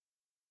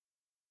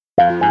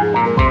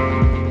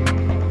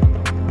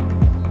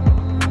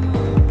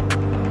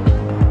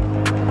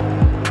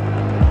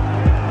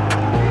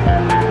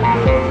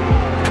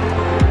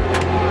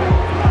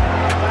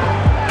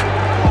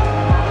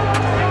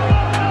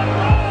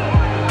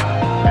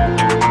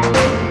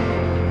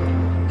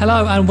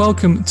Hello and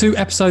welcome to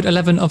episode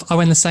 11 of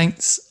Owen the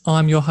Saints.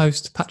 I'm your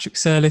host, Patrick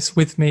Surlis.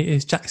 With me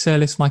is Jack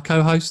Surlis, my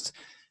co-host.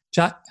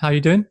 Jack, how are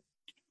you doing?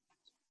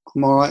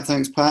 I'm all right,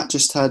 thanks, Pat.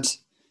 Just had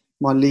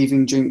my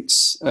leaving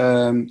drinks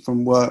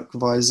from work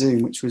via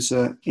Zoom, which was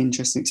an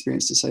interesting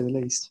experience to say the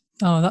least.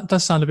 Oh, that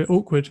does sound a bit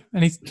awkward.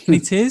 Any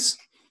tears?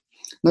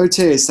 No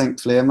tears,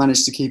 thankfully. I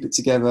managed to keep it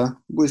together.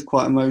 It was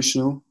quite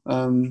emotional,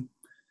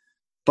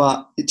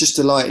 but just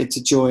delighted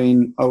to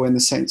join Owen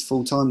the Saints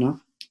full time now.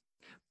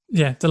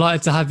 Yeah,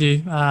 delighted to have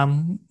you.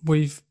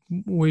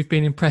 We've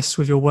been impressed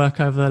with your work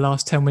over the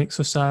last 10 weeks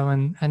or so,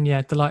 and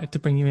yeah, delighted to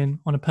bring you in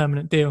on a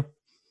permanent deal.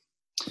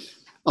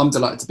 I'm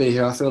delighted to be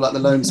here. I feel like the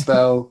loan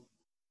spell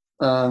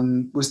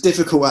was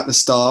difficult at the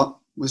start,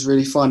 was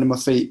really finding my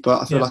feet,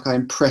 but I feel like I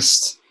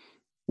impressed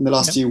in the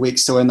last few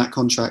weeks to earn that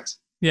contract.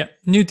 Yeah,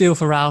 new deal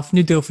for Ralph,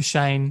 new deal for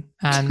Shane,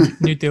 and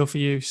new deal for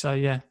you. So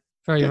yeah,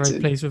 very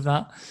pleased with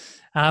that.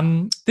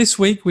 This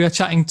week we are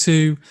chatting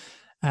to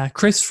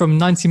Chris from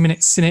 90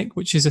 Minute Cynic,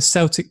 which is a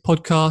Celtic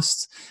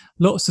podcast.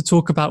 Lots to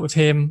talk about with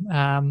him,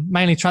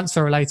 mainly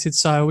transfer related.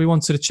 So we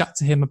wanted to chat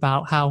to him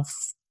about how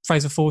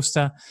Fraser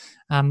Forster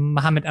and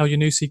Mohamed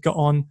Elyounoussi got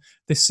on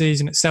this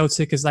season at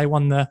Celtic as they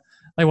won the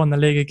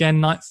league again,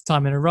 9th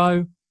time in a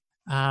row.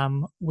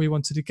 We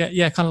wanted to get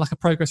kind of like a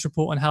progress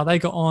report on how they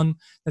got on.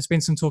 There's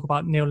been some talk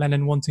about Neil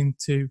Lennon wanting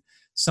to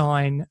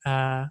sign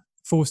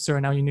Forster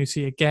and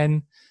Elyounoussi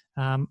again,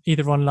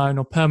 either on loan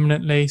or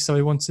permanently. So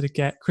we wanted to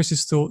get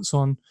Chris's thoughts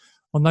on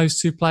those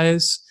two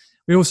players.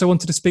 We also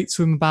wanted to speak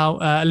to him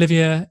about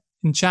Olivier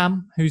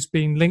Ntcham, who's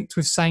been linked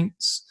with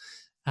Saints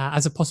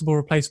as a possible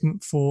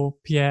replacement for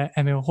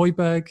Pierre-Emile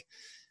Højbjerg.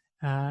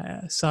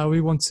 So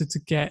we wanted to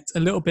get a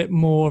little bit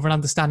more of an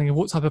understanding of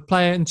what type of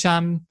player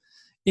Ntcham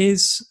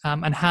is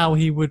and how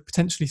he would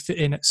potentially fit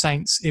in at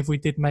Saints if we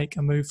did make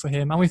a move for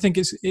him. And we think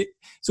it's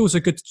also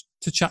good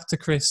to chat to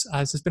Chris,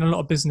 as there's been a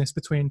lot of business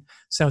between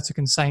Celtic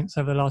and Saints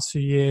over the last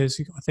few years.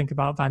 You've got to think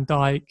about Van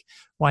Dijk,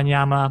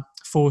 Wanyama,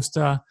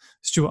 Forster,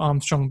 Stuart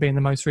Armstrong being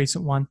the most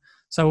recent one.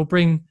 So we'll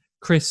bring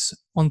Chris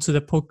onto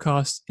the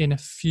podcast in a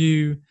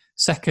few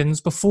seconds.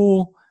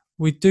 Before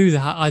we do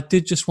that, I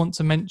did just want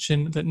to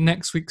mention that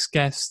next week's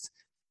guest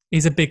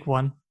is a big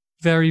one.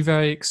 Very,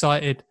 very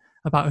excited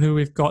about who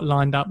we've got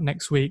lined up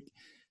next week.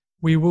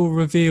 We will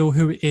reveal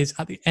who it is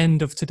at the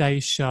end of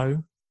today's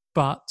show,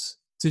 but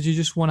did you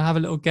just want to have a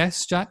little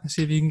guess, Jack, and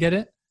see if you can get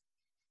it?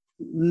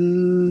 I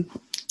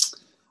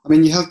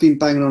mean, you have been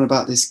banging on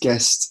about this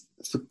guest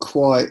for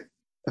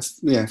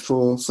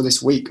for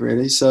this week,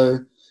 really, so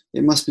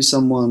it must be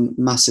someone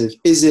massive.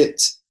 Is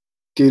it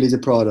Gulli de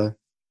Prado?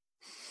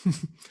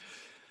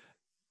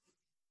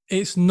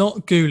 It's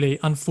not Gulli,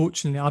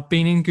 unfortunately. I've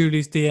been in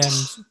Gulli's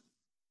DMs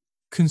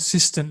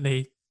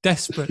consistently,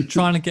 desperate,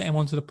 trying to get him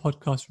onto the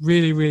podcast.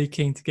 Really, really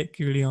keen to get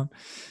Gulli on.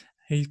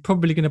 He's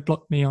probably going to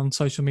block me on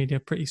social media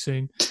pretty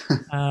soon.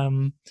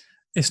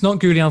 It's not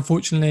Gulli,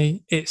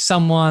 unfortunately. It's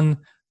someone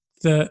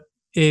that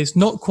is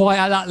not quite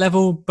at that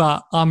level,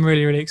 but I'm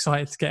really, really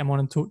excited to get him on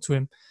and talk to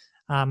him.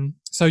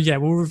 So yeah,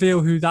 we'll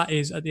reveal who that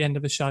is at the end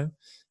of the show.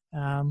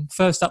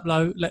 First up,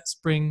 though, let's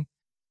bring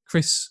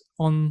Chris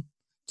on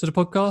to the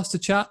podcast to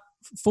chat.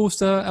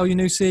 Forster,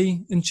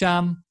 Elyounoussi,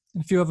 Ntcham,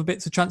 and a few other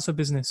bits of transfer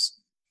business.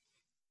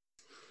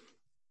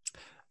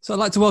 So I'd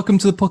like to welcome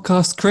to the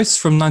podcast Chris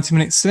from 90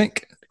 Minute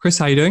Cynic. Chris,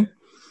 how are you doing?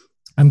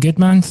 I'm good,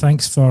 man.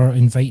 Thanks for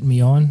inviting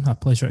me on. A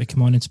pleasure to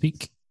come on and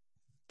speak.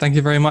 Thank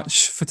you very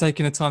much for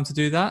taking the time to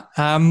do that.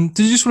 Did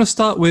you just want to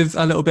start with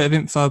a little bit of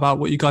info about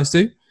what you guys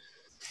do?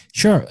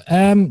 Sure.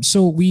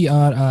 So we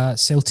are a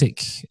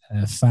Celtic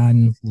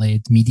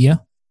fan-led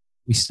media.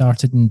 We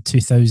started in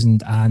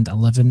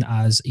 2011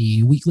 as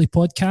a weekly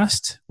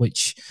podcast,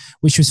 which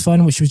was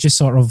fun, which was just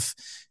sort of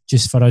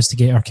just for us to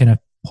get our kind of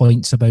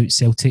points about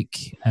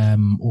Celtic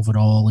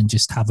overall and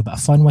just have a bit of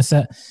fun with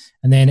it.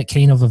 And then it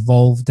kind of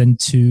evolved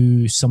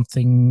into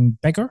something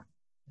bigger.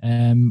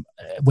 It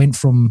went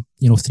from,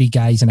 three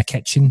guys in a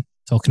kitchen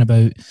talking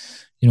about,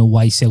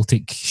 why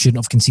Celtic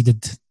shouldn't have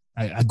conceded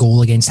a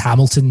goal against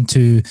Hamilton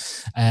to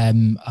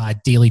a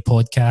daily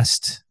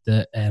podcast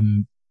that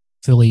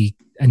fully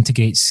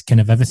integrates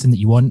kind of everything that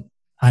you want.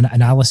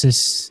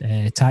 Analysis,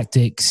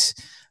 tactics,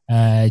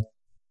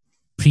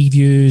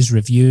 previews,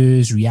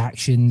 reviews,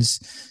 reactions.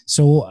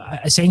 So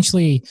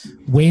essentially,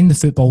 when the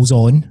football's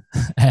on,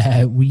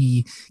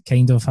 we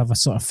kind of have a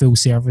sort of full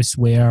service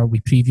where we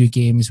preview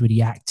games, we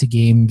react to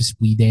games,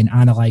 we then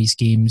analyse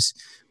games.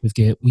 We've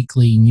got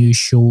weekly news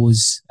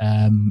shows,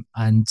 and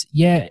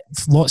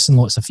lots and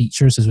lots of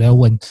features as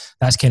well. And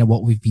that's kind of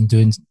what we've been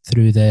doing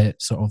through the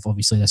sort of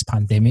obviously this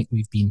pandemic.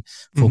 We've been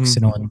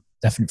focusing on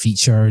different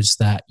features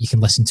that you can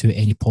listen to at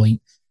any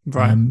point.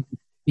 Right.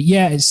 But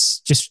yeah, it's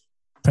just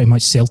pretty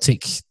much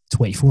Celtic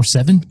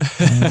 24/7.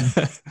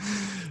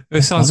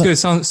 It sounds good.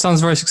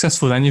 Sounds very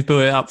successful. Then you've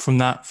built it up from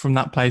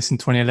that place in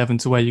 2011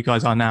 to where you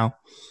guys are now.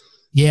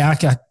 Yeah,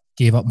 I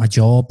gave up my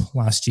job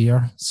last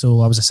year,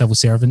 so I was a civil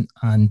servant,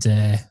 and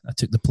I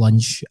took the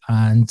plunge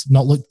and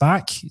not looked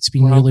back. It's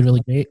been really,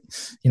 really great.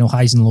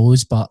 Highs and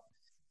lows, but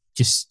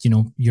just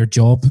your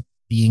job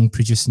being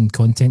producing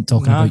content,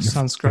 talking about your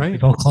sounds great.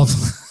 Football club.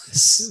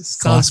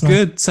 Sounds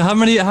good. So how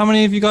many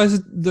of you guys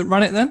that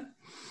run it then?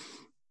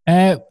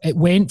 It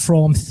went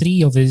from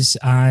 3 of us,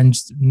 and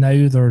now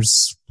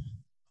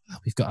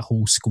we've got a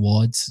whole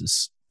squad.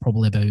 It's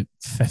probably about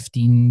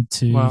 15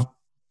 to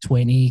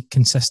 20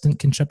 consistent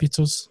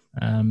contributors.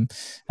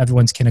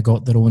 Everyone's kind of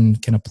got their own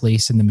kind of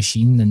place in the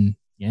machine, and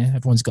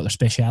everyone's got their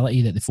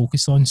speciality that they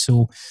focus on.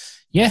 So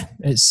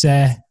it's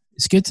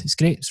good. It's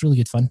great. It's really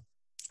good fun.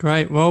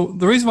 Great. Well,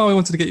 the reason why we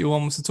wanted to get you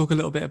on was to talk a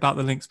little bit about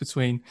the links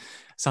between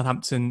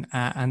Southampton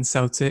and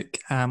Celtic.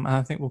 And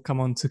I think we'll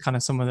come on to kind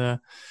of some of the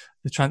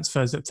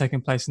transfers that have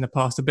taken place in the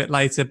past a bit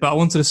later. But I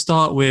wanted to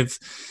start with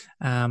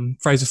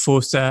Fraser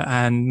Forster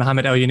and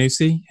Mohamed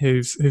Elyounoussi,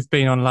 who've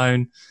been on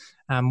loan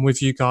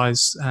with you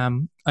guys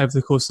over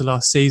the course of the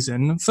last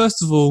season.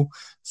 First of all,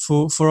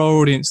 for our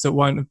audience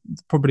that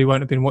probably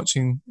won't have been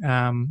watching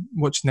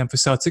them for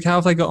Celtic, how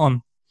have they got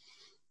on?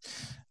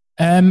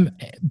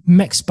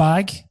 Mixed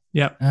bag.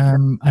 Yeah.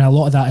 And a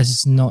lot of that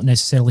is not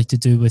necessarily to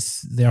do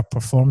with their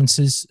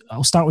performances.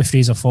 I'll start with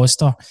Fraser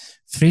Forster.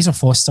 Fraser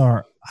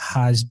Forster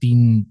has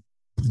been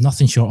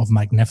nothing short of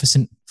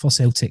magnificent for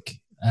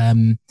Celtic.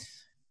 And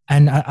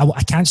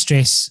I can't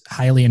stress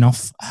highly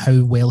enough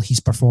how well he's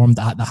performed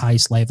at the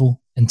highest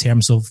level in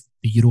terms of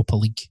the Europa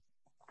League.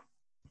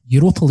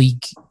 Europa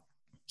League,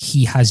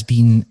 he's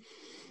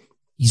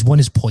won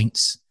his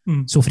points.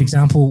 So, for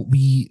example,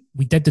 we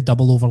did the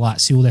double over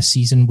Lazio this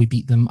season. We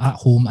beat them at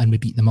home and we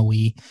beat them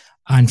away.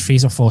 And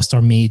Fraser Forster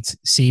made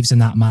saves in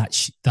that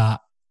match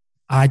that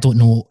I don't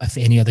know if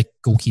any other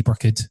goalkeeper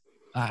could.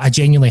 I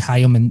genuinely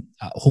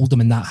hold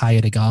him in that high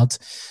regard.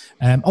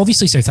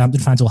 Obviously, Southampton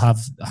fans will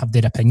have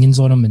their opinions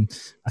on him, and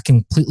I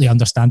completely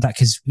understand that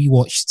because I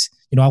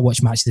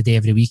watch Match of the Day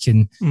every week,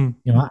 and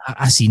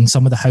I seen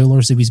some of the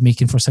howlers he was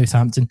making for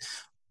Southampton.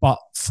 But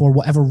for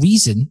whatever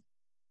reason,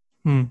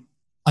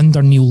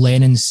 under Neil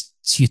Lennon's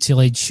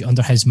tutelage,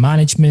 under his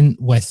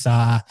management, with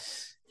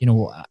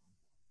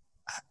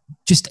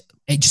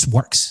it just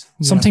works.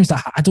 Sometimes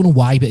that, I don't know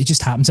why, but it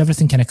just happens.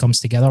 Everything kind of comes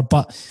together.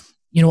 But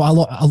a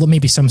lot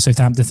maybe some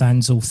Southampton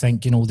fans will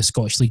think the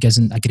Scottish League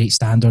isn't a great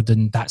standard,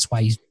 and that's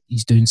why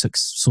he's doing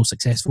so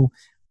successful.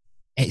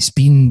 It's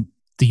been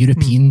the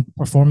European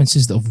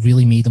performances that have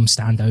really made him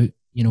stand out.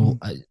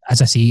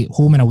 As I say,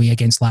 home and away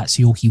against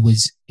Lazio, he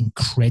was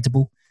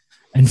incredible.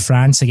 In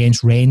France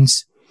against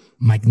Rennes,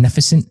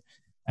 magnificent.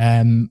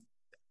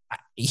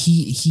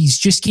 He's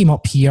just came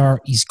up here.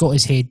 He's got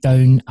his head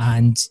down,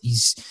 and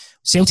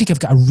Celtic have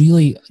got a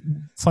really,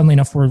 funnily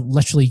enough, we're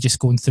literally just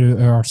going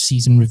through our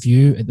season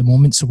review at the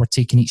moment, so we're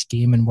taking each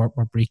game and we're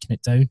breaking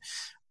it down.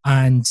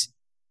 And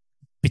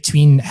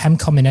between him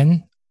coming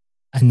in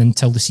and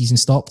until the season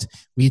stopped,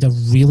 we had a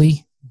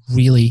really,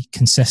 really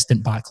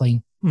consistent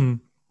backline.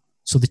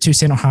 So the 2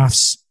 centre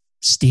halves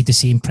stayed the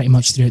same pretty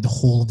much throughout the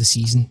whole of the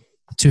season.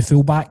 The 2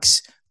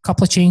 fullbacks, a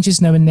couple of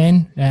changes now and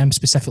then,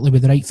 specifically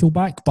with the right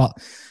fullback, but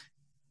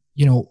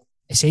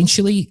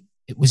essentially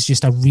it was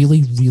just a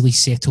really, really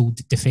settled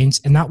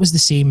defence. And that was the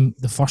same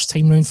the first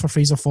time round for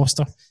Fraser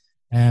Forster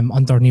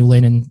under Neil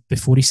Lennon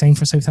before he signed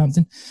for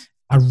Southampton.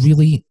 A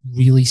really,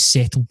 really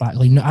settled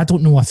backline. Now, I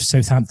don't know if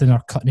Southampton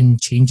are cutting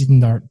and changing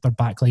their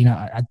backline.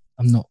 I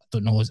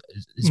don't know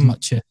as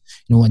much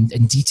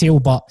in detail,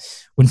 but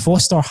when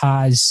Forster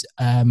has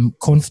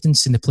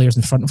confidence in the players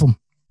in front of him,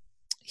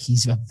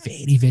 he's a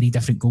very, very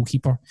different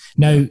goalkeeper.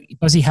 Now,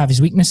 does he have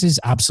his weaknesses?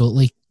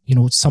 Absolutely.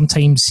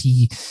 Sometimes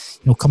he,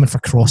 coming for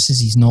crosses,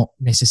 he's not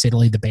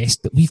necessarily the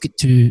best, but we've got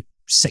 2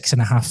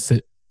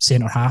 6.5-foot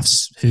centre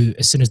halves who,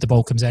 as soon as the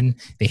ball comes in,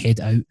 they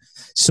head out.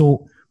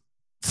 So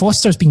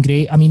Foster's been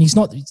great. I mean, he's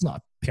not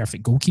a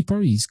perfect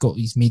goalkeeper. He's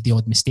made the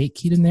odd mistake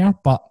here and there,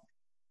 but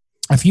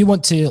if you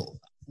want to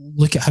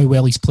look at how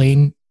well he's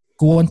playing,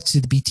 go on to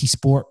the BT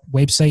Sport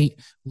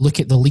website, look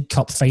at the League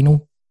Cup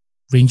final,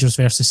 Rangers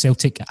versus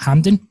Celtic at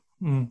Hampden.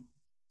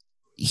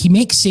 He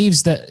makes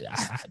saves that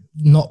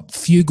not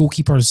few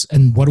goalkeepers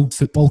in world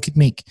football could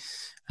make.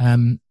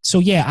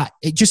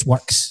 It just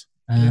works.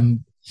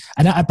 And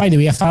by the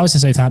way, if I was a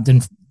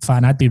Southampton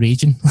fan, I'd be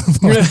raging.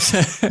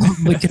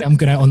 Look at him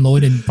going out on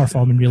loan and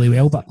performing really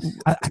well. But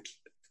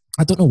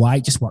I don't know why,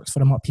 it just works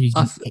for him up here.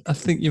 I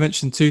think you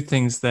mentioned 2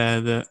 things there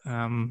that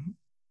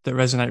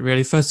resonate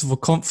really. First of all,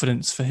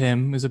 confidence for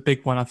him is a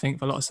big one. I think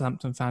for a lot of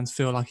Southampton fans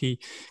feel like he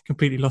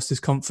completely lost his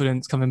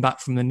confidence coming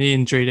back from the knee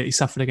injury that he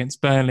suffered against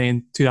Burnley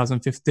in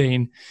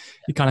 2015.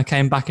 He kind of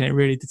came back and it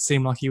really did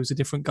seem like he was a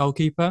different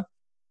goalkeeper.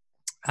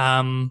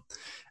 And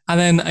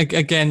then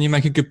again, you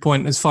make a good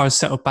point as far as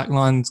settled back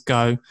lines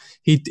go.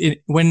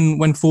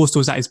 When Forster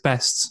was at his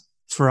best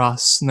for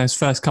us in those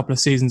first couple of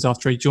seasons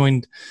after he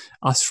joined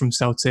us from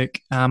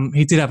Celtic,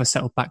 he did have a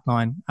settled back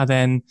line. And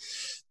then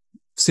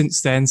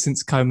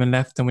since Coleman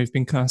left and we've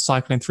been kind of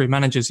cycling through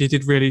managers, he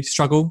did really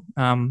struggle.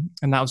 And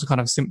that was a kind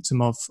of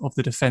symptom of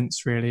the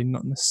defence, really,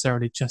 not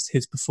necessarily just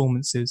his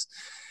performances.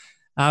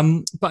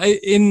 But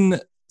in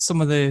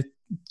some of the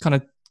kind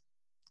of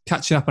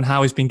catching up on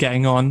how he's been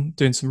getting on,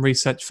 doing some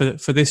research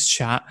for this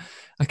chat,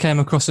 I came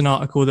across an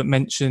article that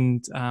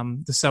mentioned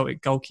the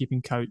Celtic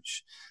goalkeeping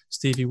coach,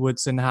 Stevie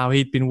Woods, and how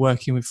he'd been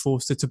working with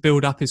Forster to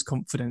build up his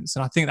confidence.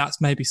 And I think that's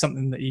maybe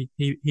something that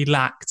he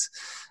lacked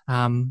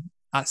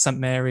at St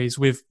Mary's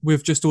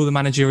with just all the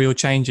managerial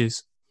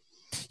changes.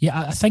 Yeah,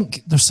 I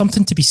think there's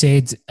something to be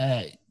said.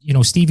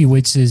 Stevie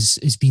Woods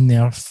has been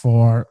there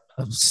for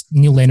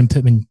Neil Lennon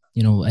put him in,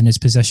 in his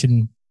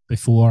position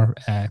before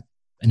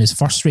in his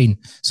first reign.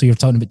 So you're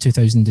talking about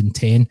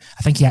 2010.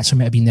 I think he actually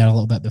might have been there a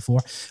little bit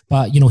before.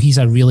 But, he's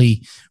a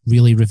really,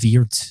 really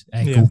revered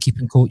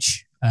goalkeeping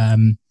coach.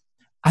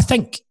 I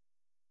think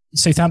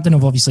Southampton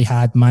have obviously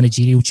had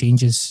managerial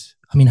changes.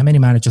 I mean, how many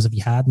managers have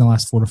you had in the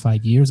last 4 or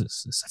 5 years?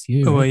 It's a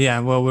few. Oh, right? yeah.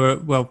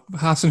 Well,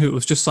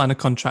 Hasenhüttl's just signed a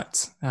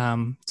contract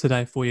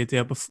today, 4-year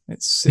deal.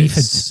 It's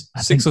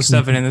six or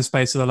seven in the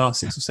space of the last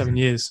 6 or 7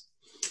 years.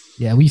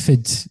 Yeah, we've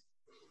had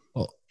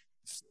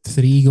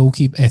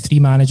three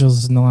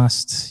managers in the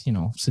last,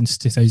 since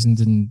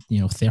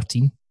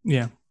 2013.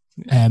 Yeah.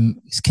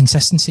 It's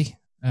consistency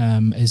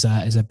is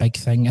a big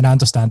thing, and I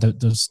understand that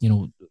there's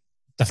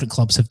different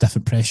clubs have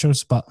different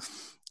pressures, but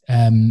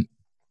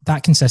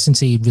that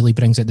consistency really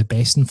brings out the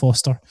best in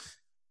Forster.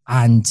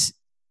 And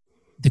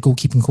the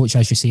goalkeeping coach,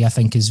 as you say, I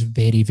think is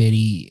very,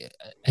 very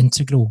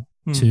integral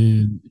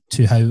to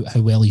how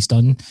well he's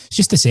done. It's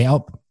just the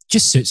setup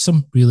just suits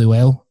him really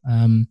well.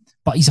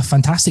 But he's a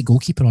fantastic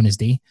goalkeeper on his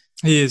day.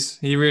 He is.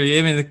 He really.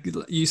 I mean,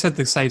 you said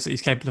the saves that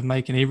he's capable of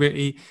making.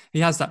 He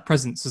has that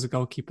presence as a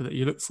goalkeeper that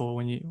you look for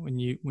when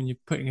you're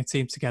putting a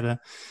team together,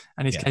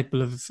 and he's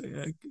capable of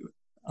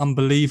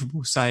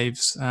unbelievable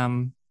saves.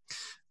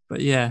 But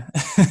yeah,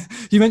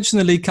 you mentioned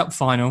the League Cup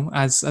final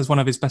as one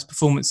of his best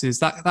performances.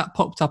 That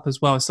popped up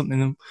as well as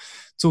something.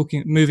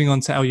 Moving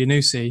on to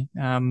Elyounoussi.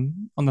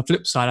 On the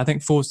flip side, I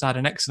think Forster had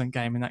an excellent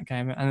game in that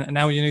game, and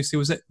Elyounoussi,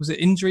 was it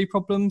injury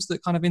problems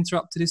that kind of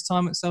interrupted his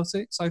time at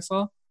Celtic so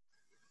far?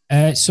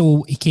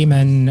 So he came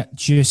in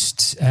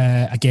just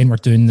again. We're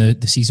doing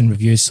the season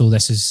reviews, so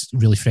this is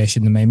really fresh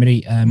in the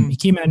memory. He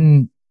came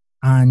in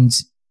and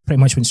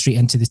pretty much went straight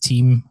into the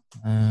team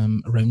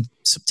around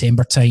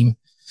September time.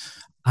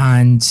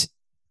 And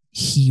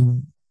he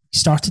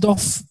started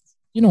off,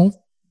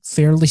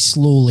 fairly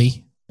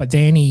slowly, but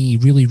then he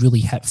really, really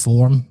hit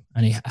form.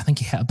 And I think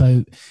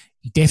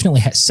he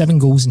definitely hit 7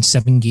 goals in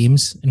 7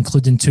 games,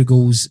 including 2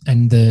 goals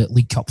in the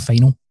League Cup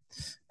final.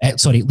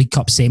 League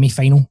Cup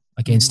semi-final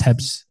against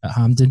Hibs at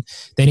Hampden.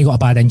 Then he got a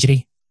bad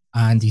injury,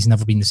 and he's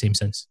never been the same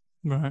since.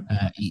 Right.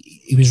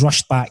 He was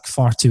rushed back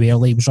far too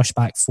early. He was rushed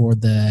back for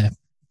the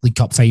League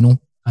Cup final,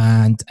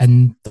 and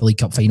in the League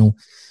Cup final,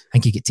 I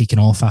think he got taken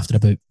off after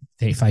about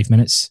 35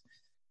 minutes.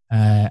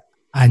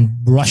 And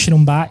rushing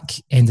him back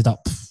ended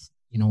up,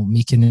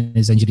 making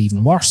his injury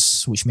even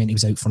worse, which meant he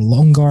was out for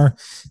longer.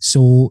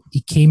 So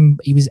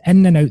he was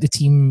in and out the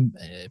team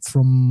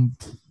from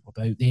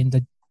about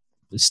the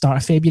start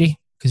of February,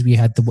 because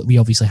we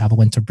obviously have a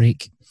winter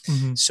break.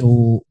 Mm-hmm.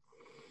 So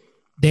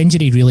the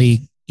injury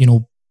really,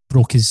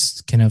 broke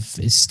his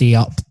stay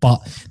up. But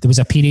there was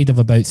a period of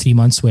about 3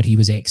 months where he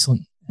was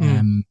excellent.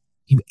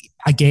 He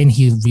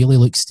really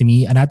looks to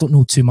me, and I don't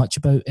know too much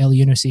about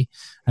Elyounoussi.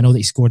 I know that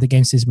he scored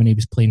against us when he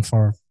was playing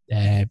for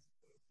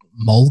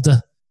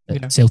Molde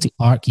at Celtic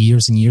Park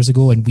years and years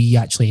ago, and we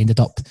actually ended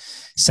up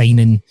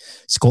signing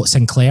Scott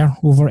Sinclair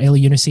over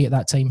Elyounoussi at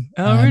that time.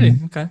 Oh, really?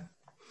 Okay.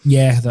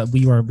 Yeah, that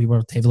we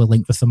were heavily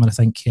linked with them, and I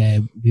think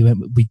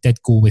we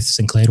did go with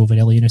Sinclair over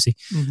Elyounoussi.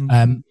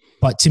 Mm-hmm.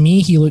 But to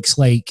me, he looks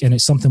like, and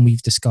it's something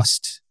we've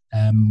discussed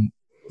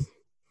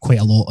quite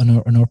a lot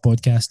on our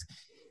podcast.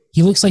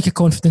 He looks like a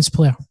confidence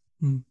player.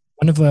 Mm.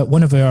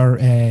 One of our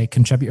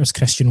contributors,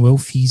 Christian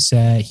Wolf, he's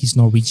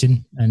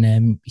Norwegian,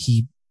 and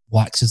he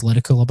waxes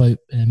lyrical about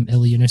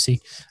Elyounoussi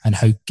and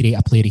how great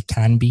a player he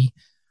can be.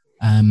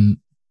 And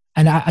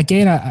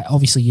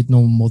obviously you'd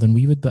know more than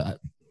we would, but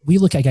we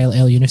look at a guy like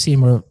Elyounoussi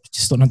and we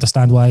just don't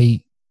understand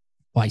why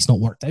it's not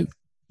worked out.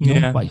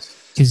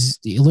 Because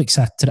he looks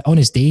on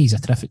his day, he's a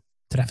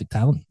terrific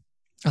talent.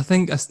 I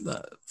think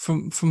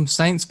from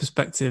Saints'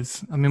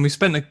 perspective, I mean, we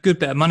spent a good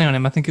bit of money on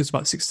him. I think it was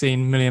about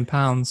 £16 million.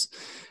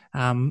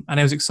 And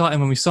it was exciting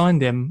when we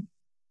signed him.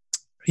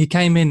 He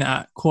came in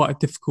at quite a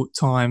difficult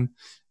time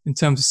in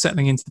terms of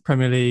settling into the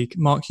Premier League.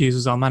 Mark Hughes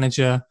was our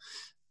manager.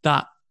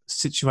 That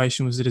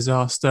situation was a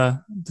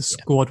disaster. The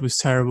squad was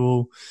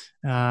terrible.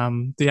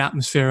 The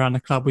atmosphere around the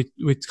club,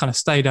 we kind of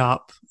stayed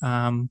up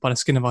by the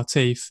skin of our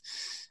teeth.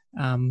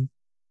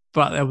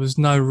 But there was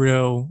no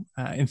real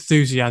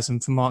enthusiasm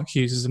for Mark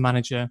Hughes as a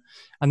manager.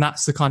 And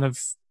that's the kind of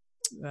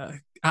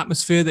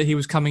atmosphere that he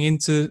was coming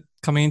into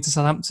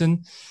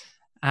Southampton.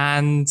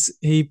 And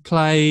he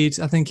played,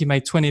 I think he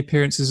made 20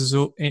 appearances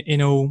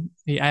in all.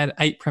 He had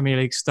 8 Premier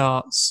League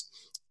starts,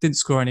 didn't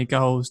score any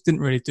goals,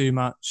 didn't really do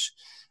much.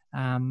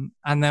 And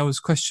there was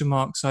question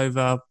marks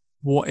over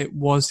what it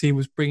was he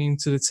was bringing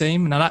to the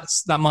team. Now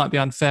that might be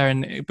unfair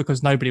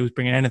because nobody was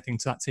bringing anything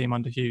to that team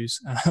under Hughes.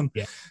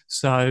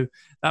 So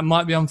that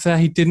might be unfair.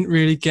 He didn't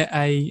really get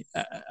a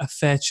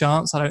fair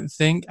chance, I don't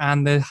think.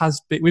 And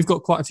we've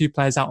got quite a few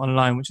players out on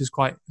loan, which is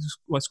quite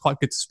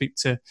good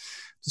to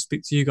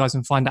speak to you guys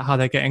and find out how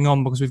they're getting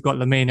on, because we've got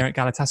Lamina at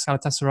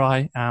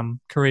Galatasaray,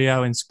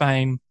 Carrillo in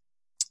Spain.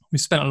 We've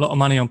spent a lot of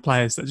money on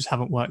players that just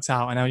haven't worked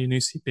out, and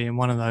Elyounoussi being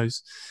one of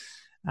those.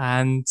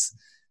 And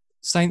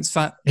Saints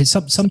fan, it's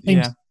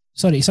sometimes.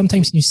 Sorry, it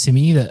sometimes seems to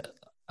me that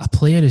a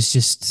player is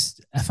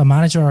just, if a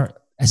manager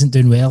isn't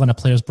doing well and a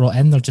player's brought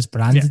in, they're just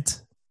branded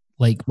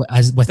like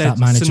as with that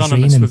manager's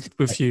reign.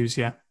 With Hughes,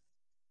 yeah,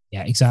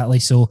 exactly.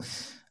 So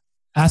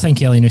I think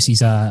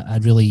Elyounoussi a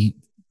really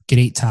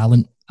great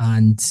talent,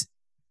 and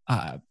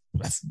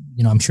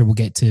I'm sure we'll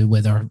get to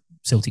whether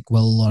Celtic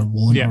will or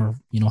won't, or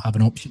have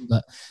an option,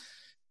 but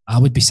I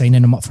would be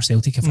signing him up for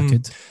Celtic if I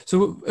could.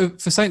 So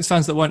for Saints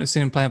fans that won't have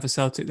seen him playing for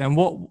Celtic, then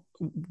what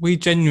we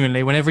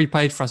genuinely, whenever he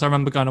played for us, I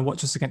remember going to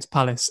watch us against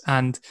Palace,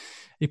 and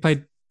he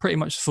played pretty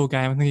much the full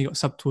game. I think he got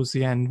subbed towards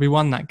the end. We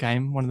won that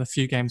game, one of the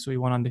few games that we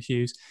won under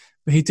Hughes,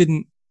 but he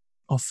didn't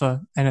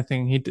offer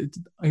anything. He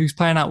was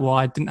playing out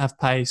wide, didn't have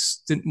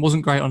pace,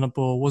 wasn't great on the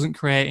ball, wasn't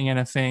creating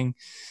anything.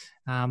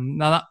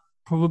 Now that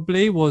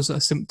probably was a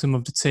symptom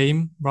of the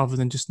team rather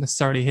than just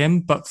necessarily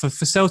him. But for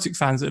Celtic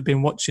fans that have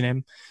been watching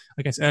him,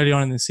 I guess early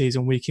on in the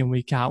season, week in,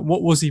 week out,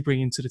 what was he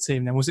bringing to the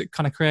team then? Was it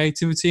kind of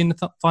creativity in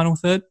the final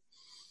third?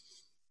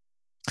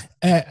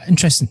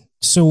 Interesting.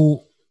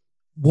 So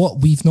what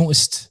we've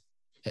noticed,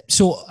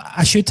 so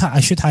I should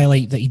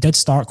highlight that he did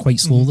start quite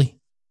slowly.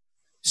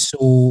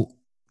 So,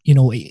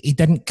 he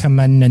didn't come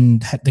in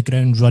and hit the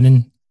ground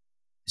running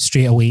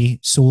straight away.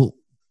 So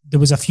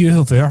there was a few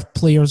of our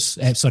players,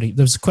 there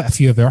was quite a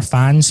few of our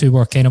fans who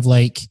were kind of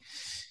like,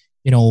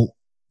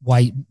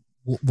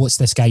 what's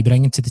this guy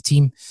bringing to the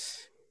team?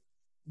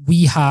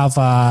 We have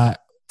a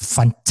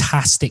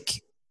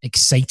fantastic,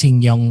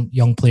 exciting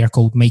young player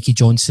called Mikey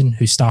Johnson,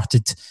 who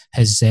started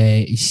in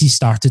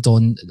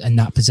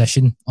that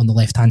position on the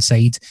left hand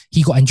side.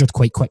 He got injured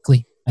quite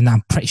quickly, and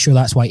I'm pretty sure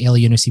that's why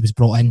Elyounoussi was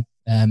brought in.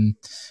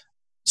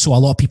 So a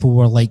lot of people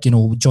were like,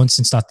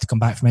 Johnson started to come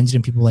back from injury,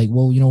 and people were like,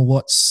 well,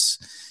 what's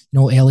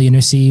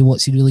Elyounoussi?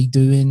 What's he really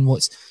doing?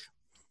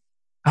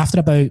 After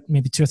about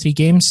maybe 2 or 3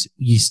 games,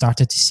 you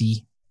started to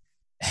see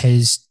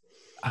his.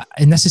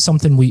 And this is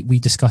something we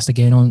discussed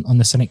again on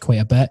the Cynic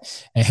quite a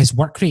bit. His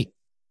work rate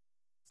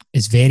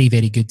is very,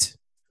 very good.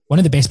 One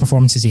of the best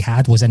performances he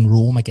had was in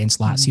Rome against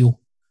Lazio,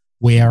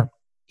 where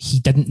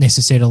he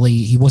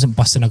wasn't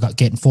busting a gut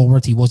getting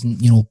forward. He wasn't,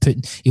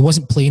 he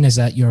wasn't playing as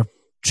your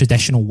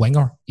traditional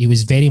winger. He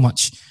was very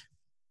much,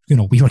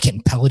 we were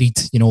getting pilloried,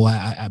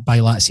 by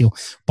Lazio.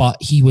 But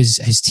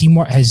his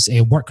teamwork, his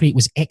work rate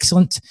was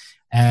excellent.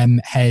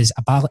 His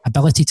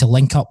ability to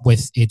link up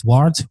with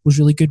Edouard was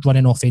really good,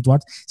 running off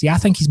Edouard. See, I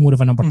think he's more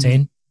of a number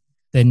 10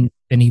 than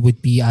he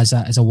would be as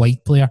a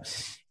wide player.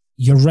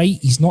 You're right,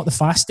 he's not the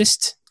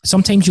fastest.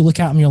 Sometimes you look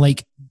at him, you're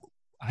like,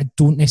 I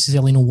don't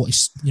necessarily know what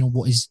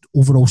his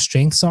overall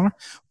strengths are,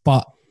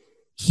 but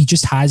he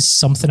just has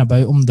something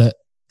about him that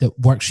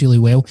works really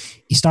well.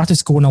 He started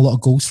scoring a lot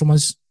of goals for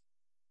us,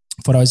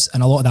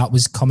 and a lot of that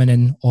was coming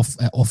in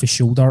off his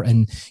shoulder,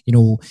 and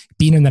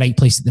being in the right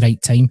place at the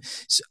right time.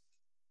 So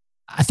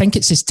I think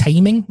it's his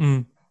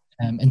timing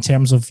in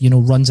terms of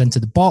runs into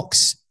the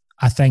box.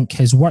 I think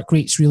his work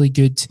rate's really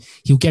good.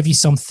 He'll give you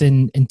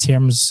something in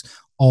terms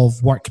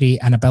of work rate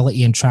and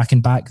ability and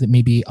tracking back that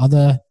maybe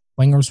other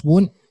wingers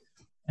won't.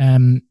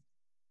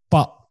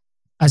 But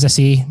as I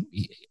say,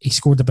 he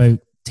scored about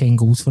 10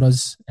 goals for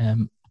us.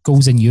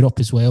 Goals in Europe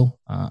as well.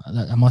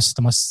 I must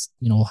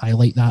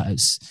highlight that.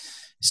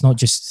 It's not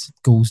just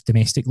goals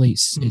domestically.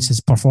 It's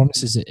his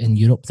performances in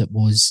Europe that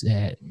was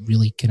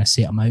really kind of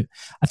set him out.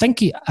 I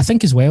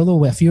think as well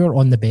though, if you're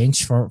on the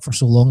bench for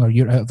so long, or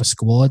you're out of a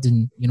squad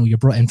and you're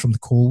brought in from the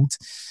cold,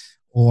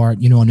 or a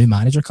new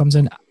manager comes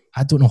in,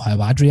 I don't know how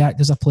I'd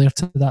react as a player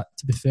to that,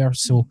 to be fair.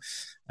 So,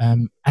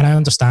 and I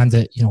understand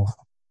that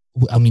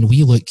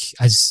we look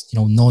as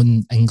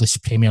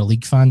non-English Premier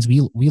League fans.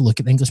 We look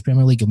at the English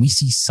Premier League and we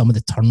see some of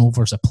the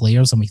turnovers of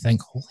players, and we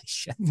think, holy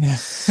shit,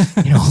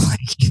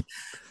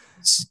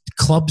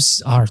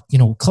 clubs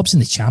in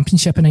the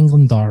Championship in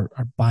England are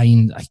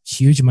buying a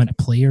huge amount of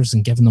players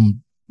and giving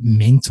them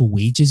mental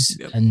wages,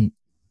 and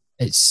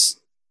it's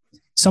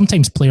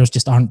sometimes players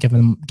just aren't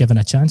given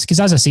a chance. Because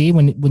as I say,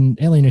 when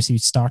Elyounoussi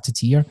started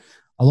here,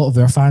 a lot of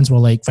our fans were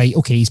like, right,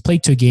 okay, he's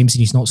played 2 games and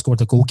he's not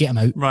scored a goal, get him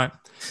out. Right.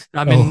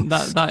 I mean,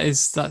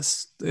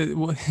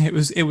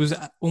 it was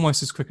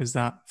almost as quick as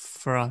that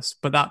for us.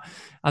 But that,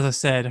 as I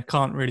said, I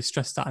can't really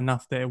stress that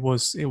enough, that it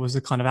was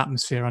the kind of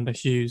atmosphere under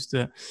Hughes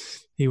that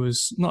he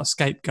was not a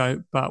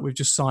scapegoat, but we've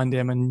just signed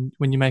him, and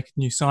when you make a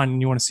new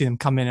signing, you want to see them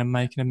come in and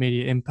make an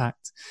immediate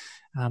impact,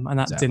 and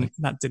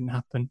that didn't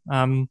happen.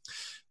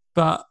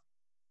 But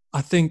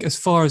I think as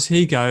far as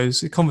he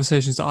goes, the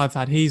conversations that I've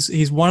had,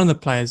 he's one of the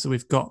players that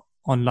we've got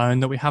on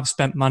loan that we have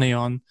spent money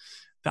on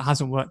that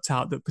hasn't worked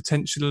out, that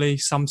potentially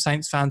some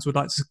Saints fans would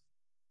like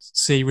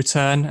see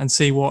return and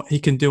see what he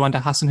can do under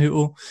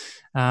Hasenhüttl.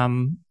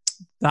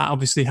 That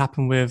obviously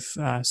happened with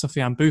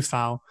Sofiane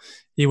Boufal.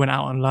 He went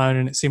out on loan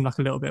and it seemed like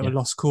a little bit of a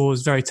lost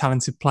cause. Very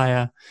talented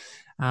player,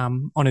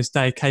 on his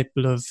day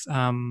capable of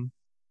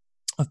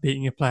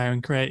beating a player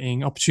and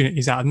creating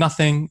opportunities out of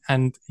nothing.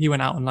 And he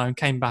went out on loan,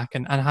 came back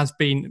and has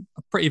been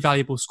a pretty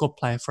valuable squad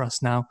player for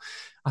us now.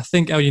 I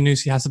think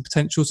Elyounoussi has the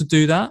potential to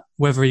do that.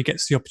 Whether he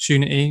gets the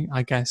opportunity,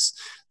 I guess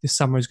this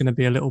summer is going to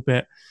be a little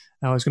bit.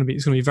 It's going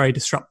to be very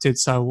disrupted.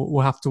 So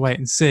we'll have to wait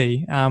and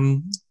see.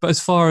 But as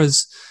far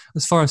as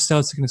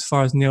Celtic and as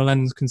far as Neil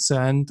Lennon's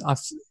concerned, I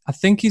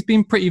think he's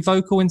been pretty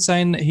vocal in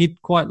saying that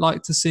he'd quite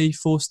like to see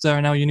Forster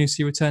and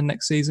Elyounoussi return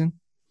next season.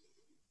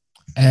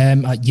 I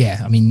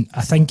mean,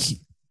 I think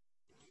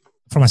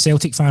from a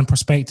Celtic fan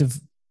perspective,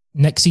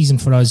 next season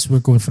for us, we're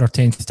going for our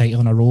 10th title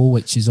in a row,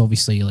 which is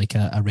obviously like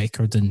a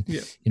record, and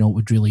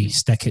would really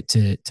stick it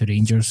to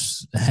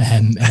Rangers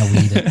in a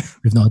way that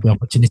we've not had the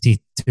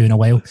opportunity to in a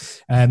while.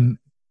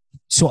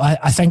 So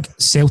I think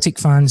Celtic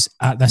fans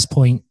at this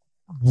point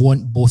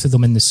want both of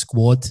them in the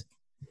squad,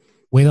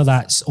 whether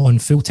that's on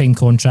full-time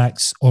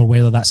contracts or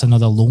whether that's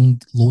another loan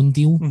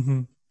deal.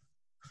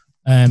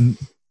 Mm-hmm.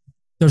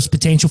 There's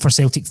potential for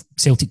Celtic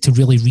to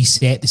really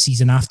reset the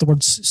season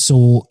afterwards.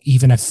 So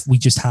even if we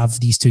just have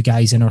these two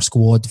guys in our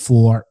squad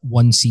for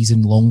one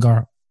season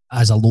longer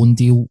as a loan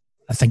deal,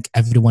 I think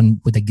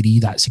everyone would agree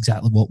that's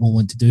exactly what we'll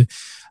want to do.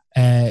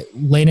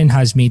 Lennon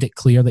has made it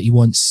clear that he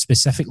wants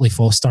specifically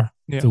Foster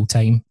full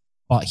time,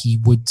 but he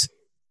would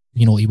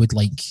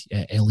like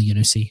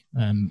Elyounoussi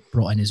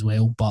brought in as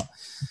well. But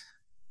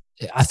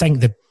I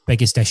think the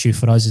biggest issue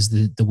for us is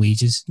the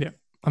wages. Yeah,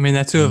 I mean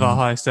they're two of our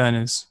highest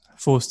earners.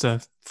 Forster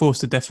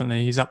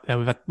definitely, he's up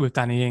there with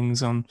Danny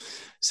Ings on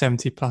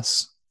 70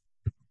 plus.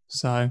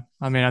 So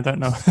I mean, I don't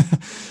know.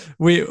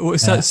 we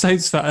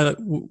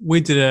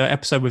did an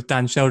episode with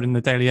Dan Sheldon,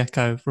 the Daily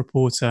Echo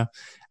reporter,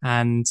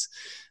 and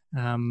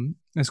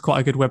there's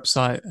quite a good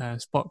website,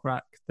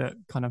 Spotrac, that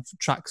kind of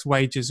tracks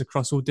wages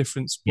across all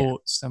different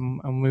sports,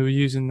 and we were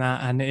using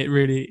that, and it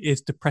really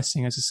is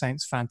depressing as a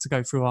Saints fan to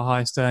go through our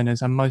highest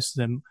earners, and most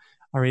of them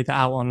are either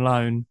out on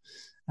loan.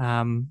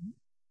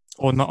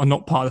 Or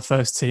not part of the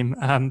first team.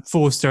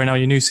 Forster and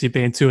Elyounoussi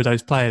being two of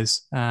those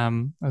players,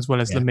 as well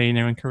as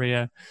Lamina and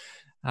Correa.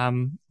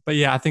 But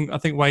I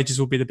think wages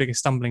will be the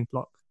biggest stumbling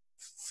block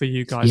for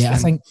you guys. Yeah, then. I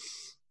think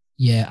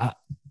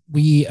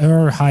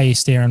our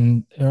highest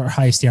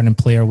earning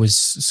player was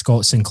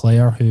Scott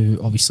Sinclair,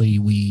 who obviously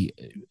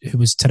who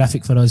was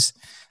terrific for us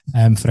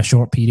for a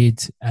short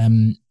period.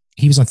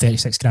 He was on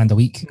 36 grand a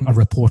week, or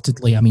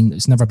reportedly. I mean,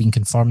 it's never been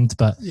confirmed,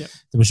 but there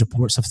was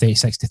reports of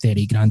 36 to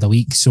 30 grand a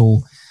week.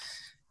 So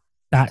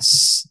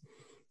that's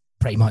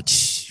pretty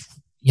much,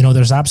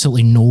 there's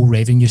absolutely no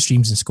revenue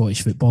streams in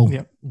Scottish football.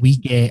 Yep. We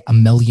get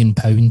 £1 million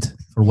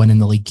for winning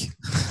the league.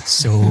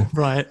 So,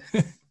 right.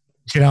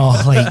 It's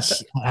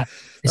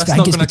that's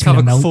not going to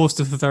cover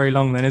Forster for very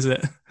long then, is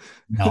it?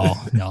 No.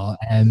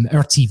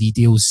 Our TV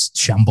deal's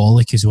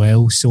shambolic as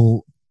well.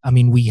 So, I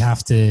mean,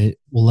 we'll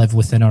live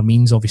within our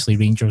means. Obviously,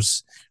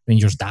 Rangers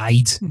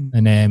died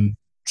and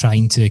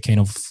trying to kind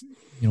of,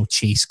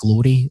 chase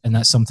glory, and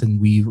that's something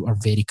we are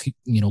very,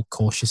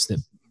 cautious that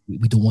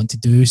we don't want to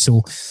do.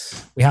 So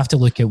we have to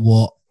look at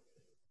we'll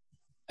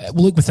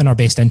look within our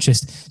best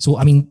interest. So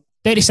I mean,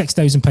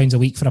 £36,000 a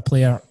week for a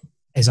player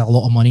is a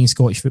lot of money in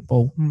Scottish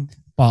football.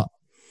 But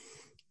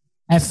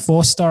if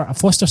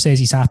Foster says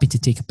he's happy to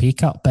take a pay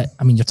cut, but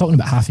I mean, you're talking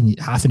about half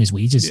in his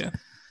wages. Yeah.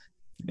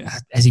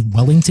 Is he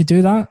willing to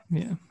do that?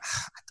 Yeah,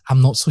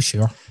 I'm not so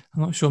sure.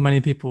 I'm not sure many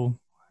people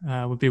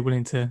would be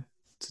willing to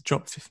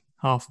drop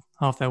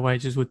half their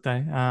wages, would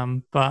they?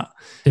 But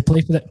to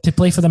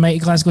play for the mighty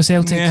Glasgow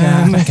Celtic,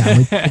 I think I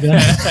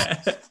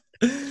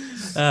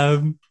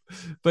would.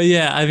 But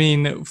I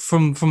mean,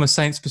 from a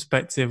Saints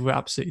perspective, we're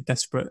absolutely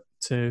desperate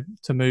to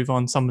move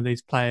on some of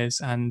these players,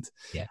 and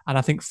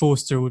I think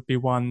Forster would be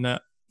one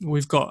that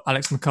we've got.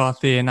 Alex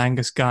McCarthy and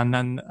Angus Gunn,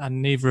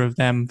 and neither of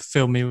them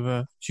fill me with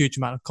a huge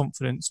amount of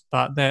confidence.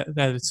 But they're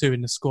the two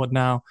in the squad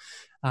now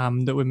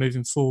that we're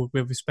moving forward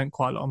with. We spent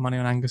quite a lot of money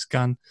on Angus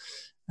Gunn,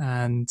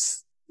 and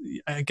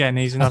again,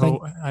 he's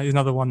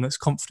another one that's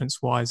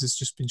confidence-wise has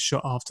just been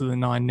shot after the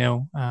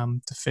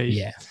 9-0 defeat.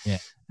 Yeah.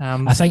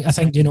 I think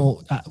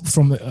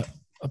from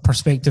a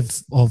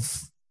perspective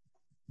of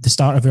the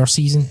start of our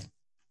season,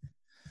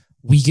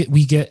 we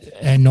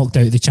get knocked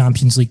out of the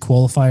Champions League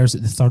qualifiers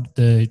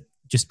at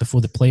just before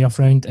the playoff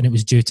round, and it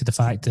was due to the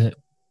fact that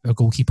our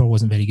goalkeeper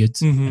wasn't very good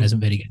and isn't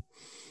very good.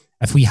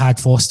 If we had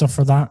Foster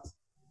for that,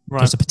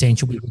 there's a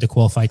potential we would have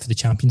qualified for the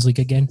Champions League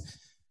again.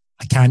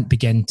 I can't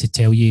begin to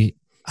tell you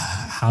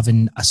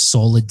having a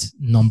solid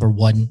number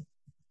one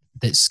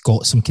that's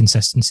got some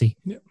consistency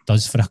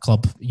does for a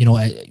club.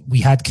 We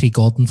had Craig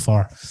Gordon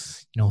for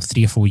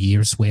 3 or 4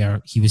 years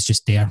where he was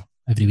just there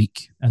every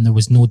week, and there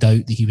was no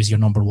doubt that he was your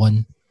number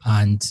one,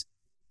 and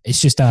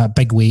it's just a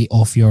big weight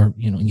off your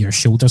your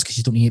shoulders because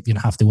you don't even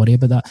have to worry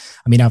about that.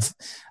 I mean,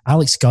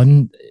 Alex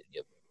Gunn,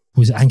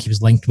 I think he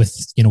was linked with,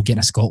 getting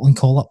a Scotland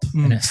call up.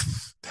 And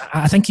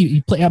I think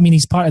he played. I mean,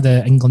 he's part of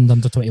the England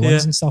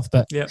under-21s and stuff.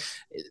 But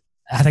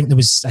I think there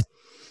was a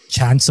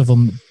chance of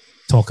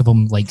talk of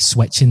him like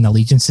switching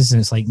allegiances,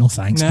 and it's like, no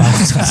thanks, pal.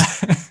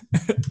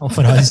 Not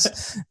for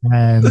us.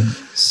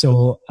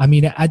 So I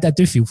mean, I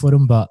do feel for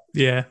him, but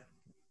yeah,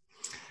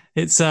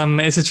 it's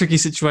a tricky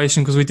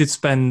situation because we did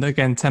spend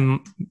again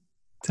 10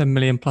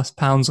 million plus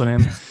pounds on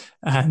him,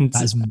 and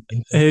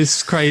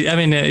it's crazy. I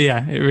mean,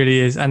 it really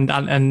is. And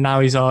now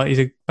he's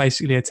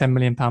basically a 10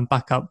 million pound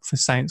backup for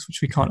Saints,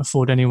 which we can't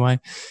afford anyway.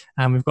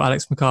 And we've got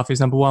Alex McCarthy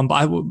as number one.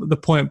 But the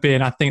point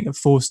being, I think that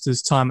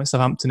Forster's time at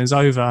Southampton is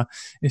over.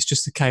 It's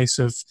just a case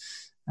of,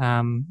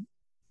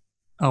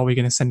 are we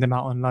going to send him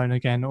out on loan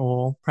again,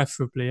 or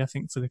preferably, I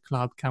think for the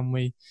club, can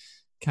we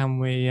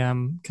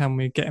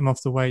get him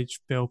off the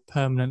wage bill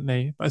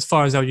permanently? But as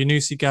far as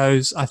Elyounoussi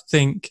goes, I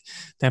think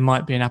there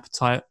might be an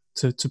appetite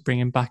to bring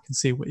him back and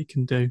see what he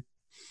can do.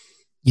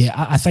 Yeah,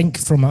 I think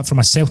from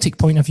a Celtic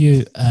point of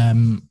view,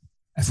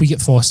 if we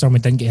get Forster and we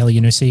didn't get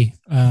Elyounoussi,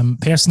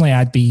 personally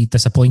I'd be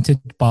disappointed.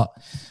 But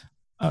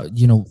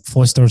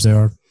Forster's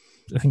our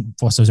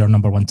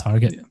number one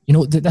target.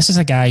 Yeah. This is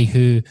a guy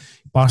who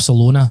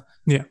Barcelona,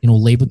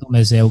 labelled him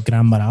as El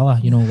Gran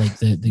Marala. Like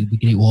the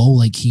Great Wall.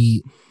 Like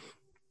he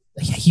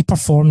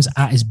performs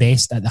at his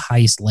best at the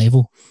highest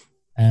level.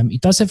 He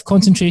does have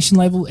concentration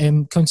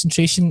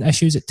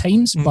issues at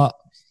times, but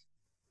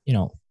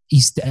he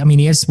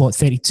is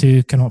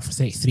 32, coming up for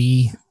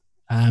 33.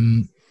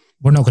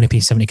 We're not going to pay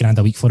 70 grand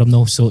a week for him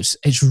though, so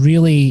it's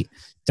really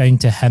down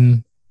to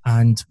him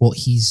and what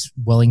he's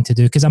willing to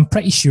do. Because I'm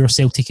pretty sure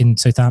Celtic and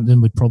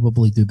Southampton would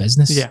probably do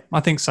business. Yeah, I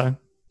think so.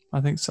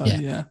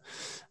 Yeah.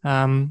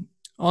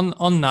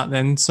 On that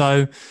then,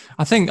 so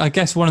I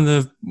guess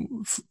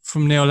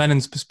from Neil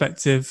Lennon's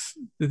perspective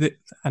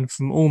and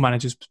from all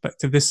managers'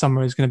 perspective, this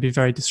summer is going to be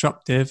very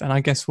disruptive. And I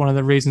guess one of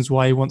the reasons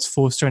why he wants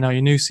Forster and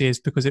Elyounoussi is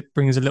because it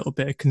brings a little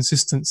bit of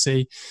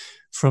consistency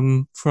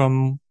from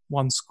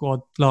one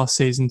squad last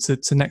season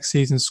to next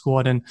season's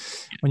squad. And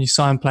when you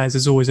sign players,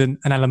 there's always an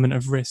element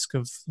of risk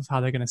of how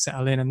they're going to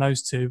settle in. And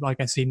those two, I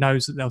guess he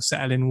knows that they'll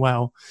settle in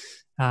well.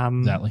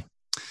 Exactly.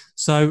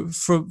 So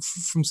from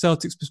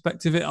Celtic's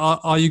perspective,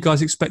 are you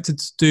guys expected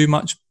to do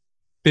much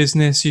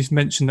business? You've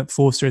mentioned that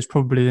Forster is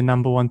probably the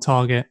number one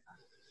target.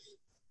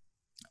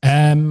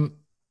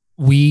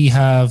 We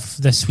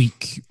have this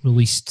week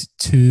released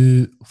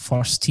 2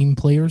 first team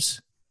players,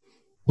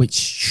 which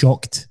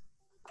shocked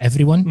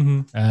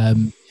everyone.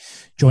 Mm-hmm.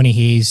 Johnny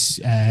Hayes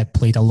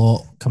played a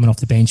lot coming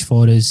off the bench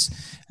for us.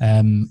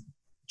 Jozo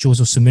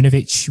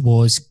Simunovic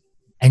was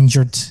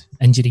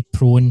injury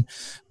prone,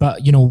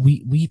 but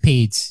we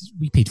paid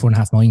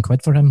 £4.5 million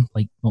for him,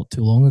 like not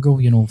too long ago,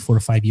 4 or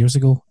 5 years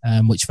ago,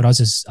 which for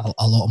us is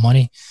a lot of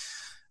money.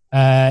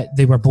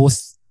 They were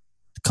both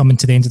coming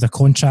to the end of their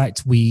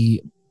contract.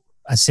 We,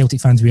 as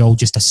Celtic fans, we all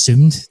just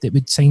assumed that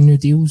we'd sign new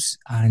deals,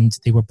 and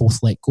they were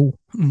both let go.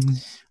 Mm-hmm.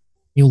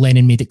 Neil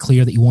Lennon made it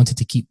clear that he wanted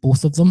to keep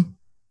both of them,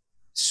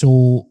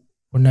 so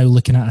we're now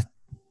looking at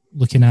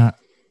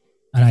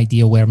an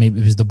idea where maybe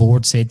it was the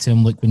board said to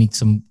him, look, we need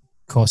some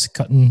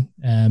cost-cutting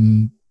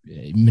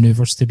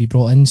manoeuvres to be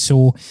brought in.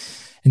 So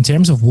in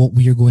terms of what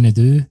we are going to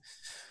do,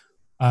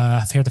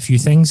 I've heard a few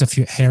things. I've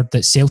heard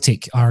that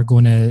Celtic are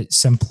going to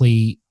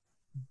simply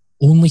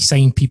only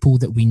sign people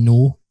that we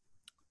know,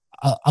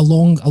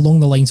 along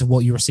the lines of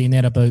what you were saying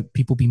there about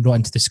people being brought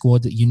into the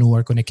squad that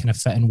are going to kind of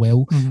fit in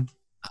well. Mm-hmm.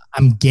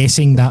 I'm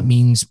guessing that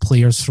means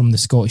players from the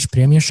Scottish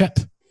Premiership,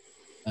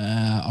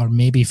 or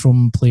maybe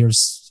from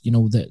players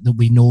that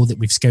we know, that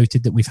we've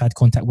scouted, that we've had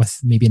contact with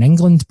maybe in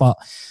England. But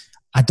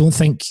I don't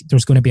think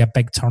there's going to be a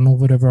big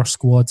turnover of our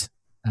squad.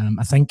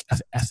 I think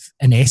if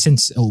in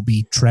essence it will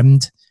be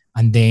trimmed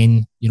and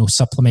then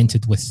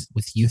supplemented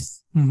with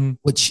youth, mm-hmm.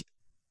 which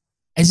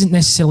isn't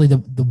necessarily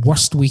the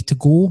worst way to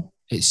go.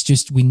 It's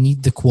just we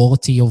need the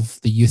quality of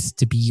the youth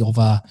to be of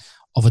a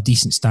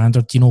decent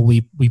standard.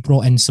 We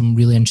brought in some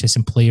really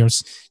interesting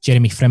players.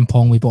 Jeremy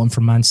Frimpong, we bought him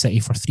from Man City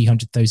for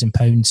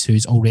 £300,000,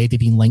 who's already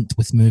been linked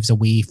with moves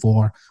away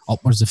for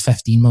upwards of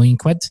 15 million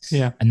quid.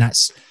 Yeah, and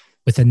that's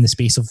within the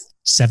space of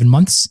 7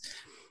 months.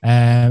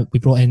 We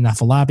brought in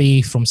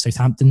Afolabi from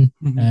Southampton.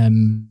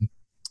 Mm-hmm.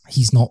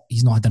 He's not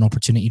had an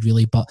opportunity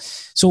really, but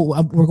so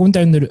we're going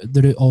down the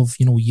route of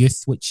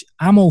youth, which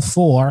I'm all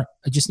for.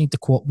 I just need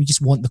we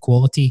just want the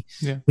quality.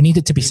 Yeah. We need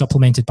it to be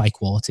supplemented by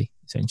quality,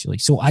 essentially.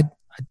 So I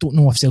don't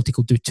know if Celtic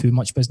will do too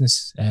much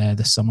business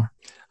this summer.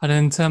 And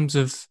in terms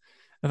of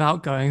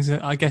outgoings,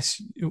 I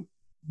guess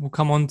we'll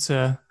come on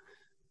to.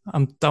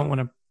 I don't want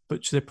to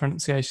butcher the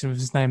pronunciation of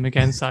his name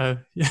again, so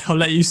I'll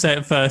let you say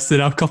it first,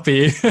 and I'll copy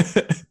you.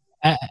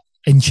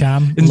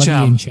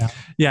 Ntcham.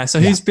 Yeah, so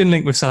he's been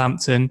linked with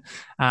Southampton.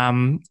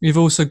 You've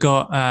also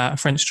got a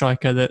French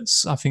striker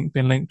that's, I think,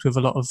 been linked with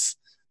a lot of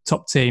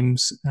top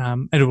teams,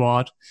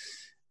 Edouard.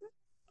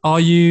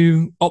 Are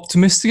you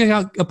optimistic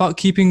about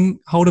keeping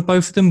hold of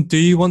both of them? Do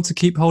you want to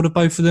keep hold of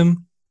both of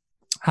them?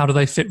 How do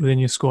they fit within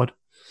your squad?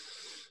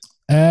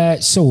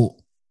 So,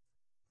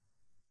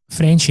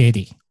 French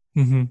Eddie.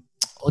 Mm-hmm.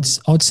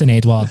 Odsonne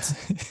Edouard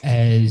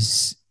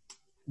is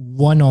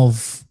one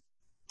of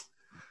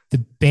the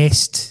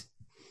best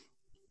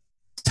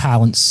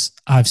talents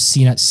I've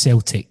seen at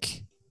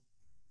Celtic.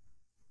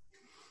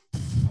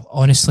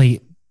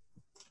 Honestly,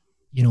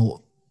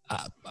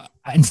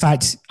 in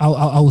fact,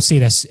 I will say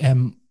this.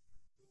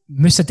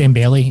 Moussa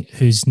Dembele,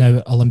 who's now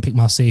Olympique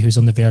Marseille, who's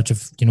on the verge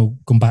of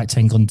going back to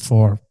England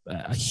for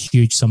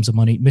huge sums of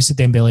money. Moussa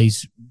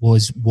Dembele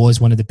was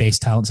one of the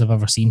best talents I've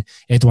ever seen.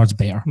 Edouard's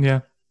better.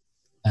 Yeah.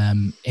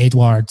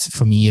 Edouard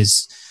for me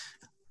is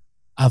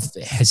of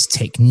his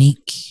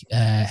technique,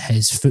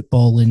 his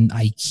footballing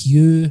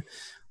IQ,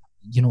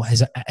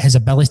 his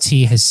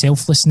ability, his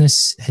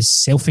selflessness, his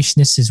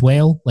selfishness as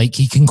well. Like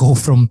he can go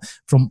from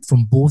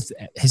both.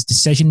 His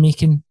decision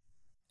making.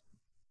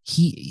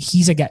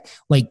 He's a guy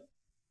like.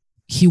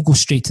 He'll go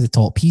straight to the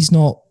top. He's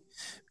not,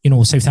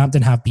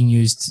 Southampton have been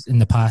used in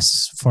the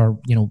past for,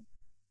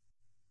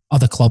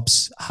 other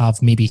clubs have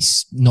maybe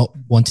not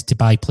wanted to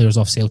buy players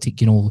off Celtic,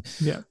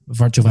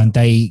 Virgil van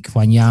Dijk,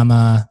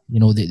 Wanyama,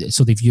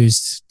 so they've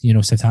used,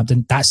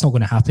 Southampton. That's not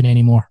going to happen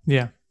anymore.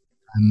 Yeah.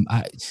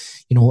 I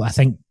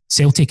think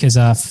Celtic as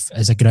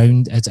a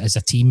ground, as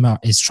a team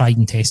is tried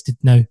and tested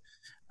now.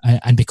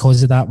 And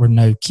because of that, we're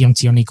now, Kieran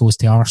Tierney goes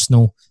to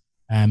Arsenal.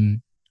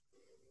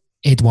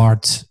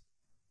 Edouard,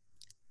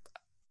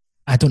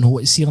 I don't know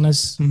what his ceiling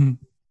is,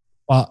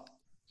 but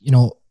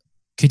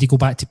could he go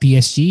back to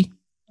PSG?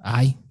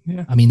 Aye,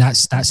 yeah. I mean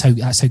that's how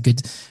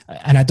good,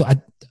 and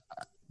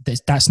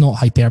that's not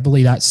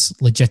hyperbole. That's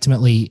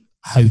legitimately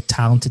how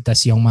talented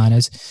this young man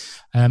is.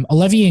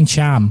 Olivier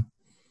Ntcham,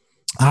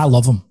 I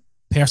love him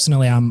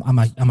personally. I'm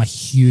a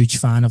huge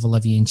fan of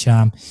Olivier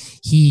Ntcham.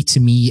 He to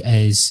me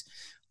is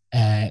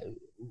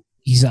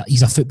he's a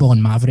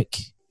footballing maverick.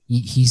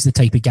 He's the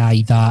type of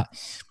guy that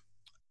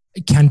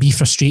can be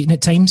frustrating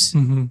at times.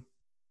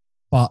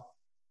 But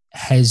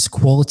his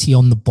quality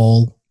on the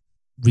ball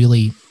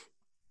really,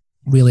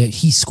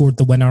 he scored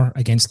the winner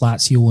against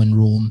Lazio in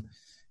Rome.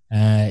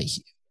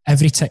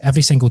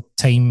 Every single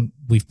time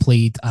we've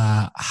played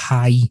a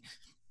high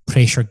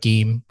pressure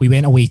game, we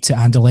went away to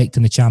Anderlecht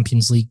in the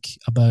Champions League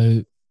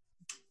about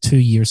 2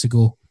 years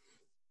ago.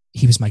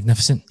 He was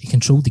magnificent. He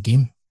controlled the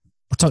game.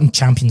 We're talking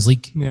Champions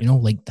League,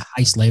 like the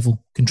highest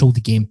level, controlled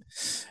the game.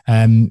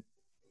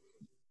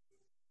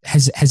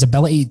 His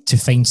ability to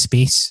find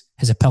space,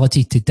 his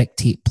ability to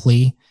dictate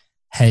play,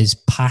 his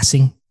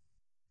passing,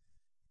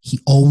 he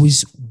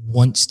always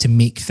wants to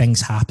make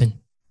things happen.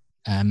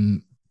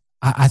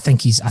 I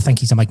think he's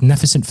a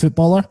magnificent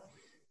footballer.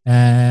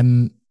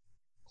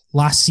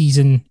 Last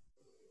season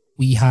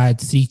we had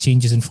 3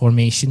 changes in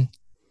formation: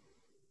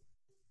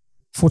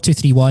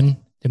 4-2-3-1,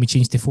 then we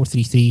changed to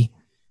 4-3-3,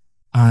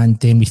 and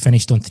then we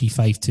finished on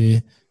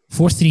 3-5-2.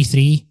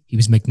 4-3-3, he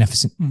was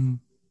magnificent.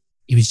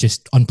 He was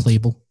just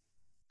unplayable.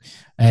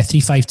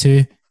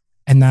 3-5-2.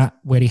 And that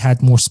where he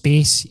had more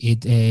space,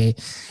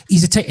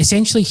 he's a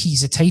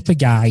type of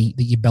guy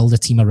that you build a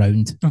team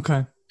around.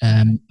 Okay.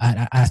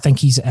 I think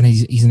he's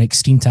an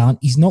extreme talent.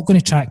 He's not going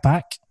to track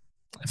back.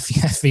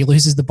 If he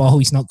loses the ball,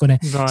 he's not going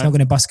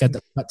to bust it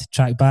to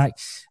track back.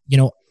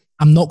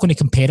 I'm not going to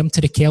compare him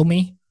to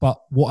Riquelme,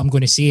 but what I'm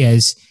going to say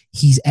is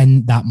he's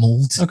in that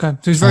mold. Okay,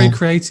 so he's very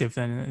creative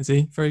then, is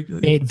he? Very,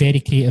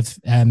 very creative.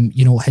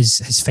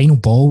 His final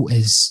ball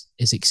is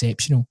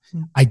exceptional.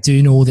 I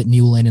do know that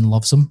Neil Lennon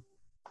loves him.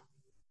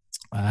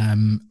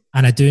 And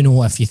I do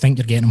know if you think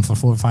you're getting him for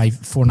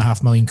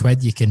 4.5 million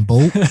quid, you can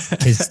bolt,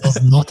 because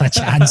there's not a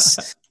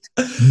chance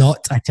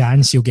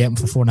you'll get him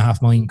for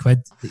 4.5 million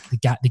quid.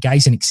 The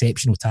guy's an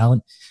exceptional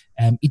talent.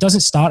 He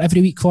doesn't start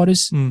every week for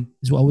us,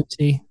 is what I would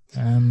say.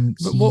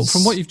 But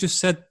from what you've just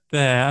said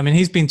there, I mean,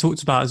 he's been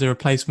talked about as a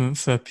replacement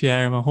for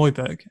Pierre-Emile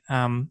Højbjerg,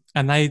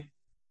 and they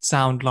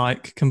sound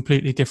like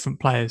completely different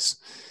players.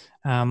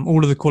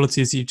 All of the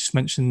qualities that you just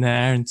mentioned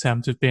there in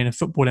terms of being a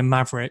footballing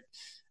maverick.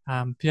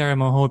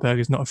 Pierre-Emile Højbjerg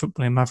is not a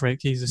footballing maverick.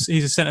 He's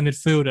a centre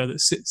midfielder that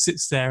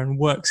sits there and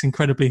works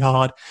incredibly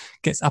hard,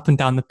 gets up and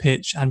down the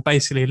pitch, and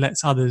basically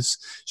lets others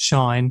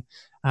shine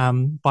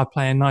by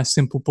playing nice,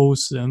 simple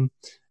balls to them,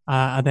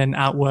 and then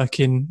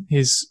outworking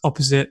his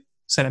opposite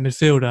centre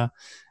midfielder.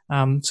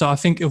 So I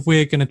think if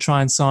we're going to try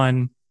and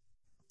sign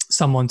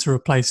someone to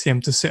replace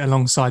him to sit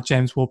alongside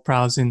James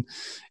Ward-Prowse in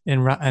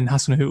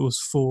Hasenhüttl's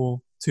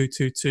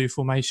 4-2-2-2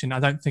 formation, I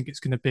don't think it's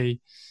going to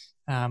be.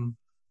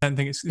 I don't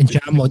think it's. And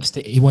Ntcham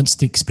wants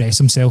to express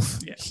himself.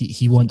 Yeah.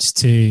 He wants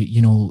to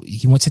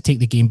take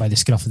the game by the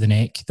scruff of the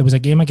neck. There was a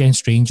game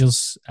against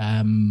Rangers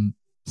 2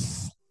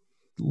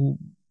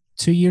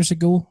 years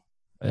ago,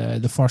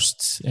 the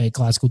first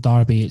Glasgow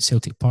derby at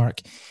Celtic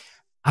Park.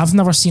 I've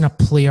never seen a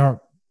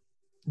player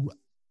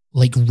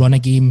like run a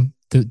game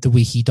the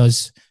way he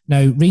does.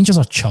 Now, Rangers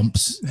are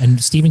chumps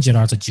and Steven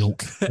Gerrard's a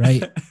joke,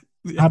 right?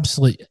 Yeah.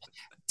 Absolutely.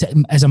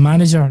 As a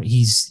manager,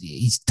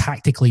 he's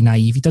tactically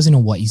naive. He doesn't know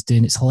what he's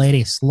doing. It's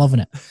hilarious,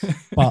 loving it.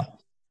 But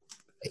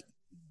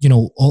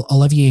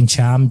Olivier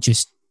Ntcham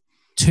just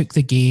took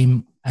the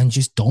game and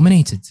just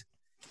dominated.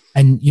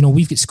 And,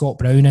 we've got Scott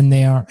Brown in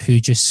there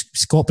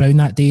Scott Brown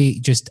that day,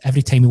 just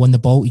every time he won the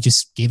ball, he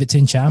just gave it to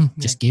Ntcham,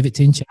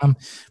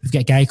 We've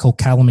got a guy called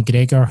Callum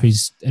McGregor,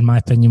 who's, in my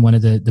opinion, one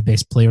of the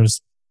best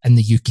players in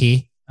the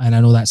UK. And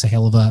I know that's a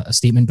hell of a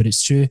statement, but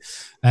it's true.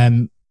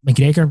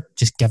 McGregor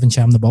just giving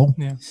Ntcham the ball.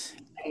 Yeah.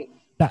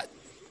 That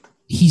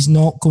he's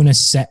not going to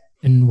sit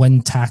and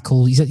win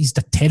tackle. He's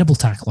a terrible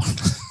tackler.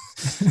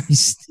 He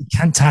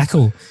can't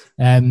tackle.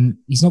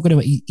 He's not going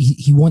to.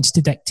 He wants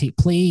to dictate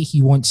play.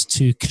 He wants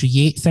to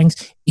create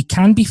things. It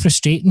can be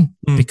frustrating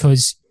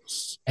because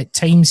at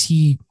times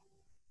he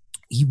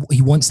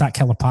wants that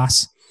killer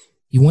pass.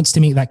 He wants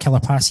to make that killer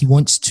pass. He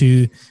wants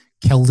to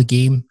kill the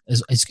game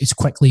as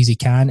quickly as he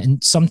can.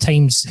 And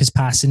sometimes his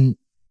passing,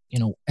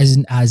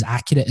 isn't as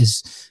accurate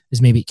as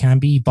maybe it can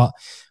be. But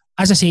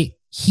as I say,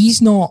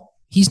 he's not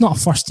a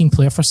first team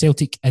player for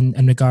Celtic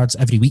in regards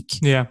every week.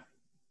 Yeah.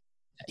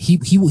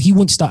 He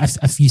won't start.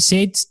 If you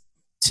said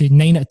to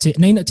 9 out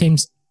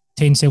of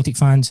 10 Celtic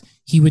fans,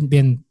 he wouldn't be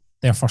in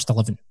their first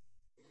 11.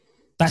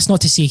 That's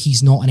not to say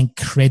he's not an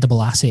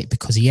incredible asset,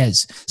 because he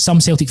is. Some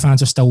Celtic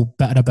fans are still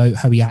bitter about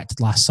how he acted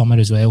last summer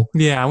as well.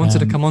 Yeah, I wanted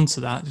to come on to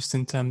that just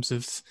in terms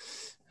of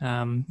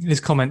his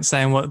comment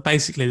saying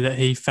basically that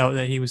he felt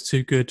that he was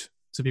too good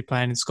to be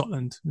playing in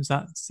Scotland. Is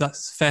that a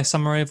fair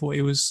summary of what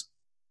he was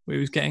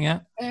getting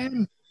at?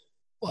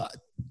 Well,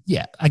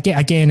 yeah.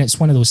 Again,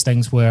 it's one of those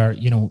things where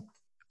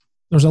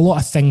there's a lot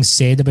of things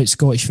said about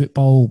Scottish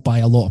football by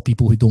a lot of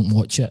people who don't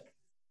watch it.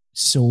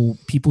 So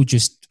people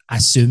just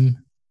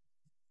assume,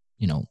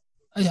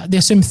 they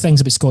assume things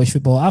about Scottish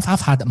football. I've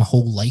had it my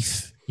whole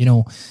life,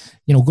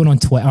 going on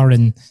Twitter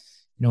and,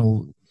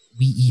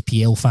 we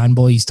EPL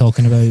fanboys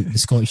talking about the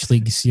Scottish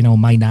leagues,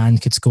 my nan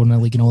could score in the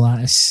league and all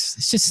that.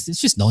 It's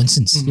just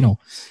nonsense,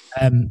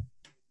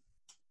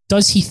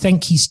 Does he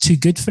think he's too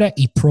good for it?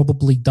 He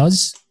probably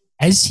does.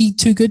 Is he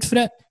too good for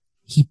it?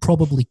 He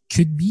probably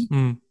could be.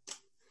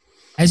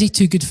 Is he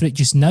too good for it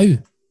just now?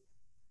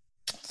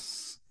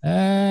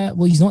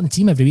 Well, he's not in the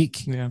team every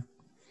week. Yeah.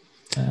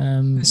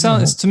 It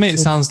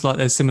sounds like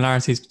there's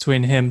similarities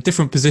between him,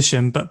 different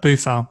position, but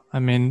Boufal. I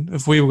mean,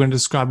 if we were going to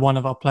describe one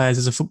of our players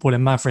as a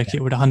footballing maverick,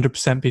 it would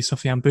 100% be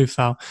Sofiane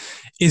Boufal.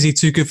 Is he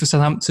too good for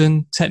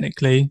Southampton?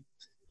 Technically,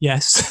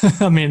 yes.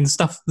 I mean,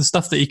 the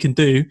stuff that he can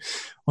do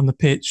on the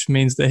pitch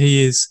means that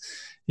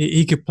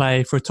he could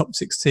play for a top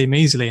 6 team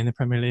easily in the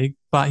Premier League,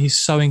 but he's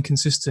so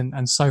inconsistent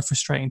and so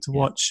frustrating to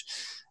watch.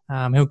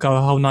 He'll go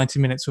a whole 90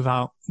 minutes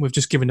with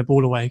just giving the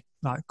ball away,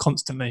 like,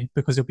 constantly,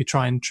 because he'll be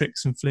trying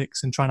tricks and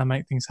flicks and trying to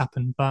make things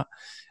happen. But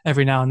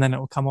every now and then it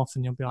will come off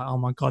and you'll be like, oh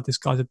my God, this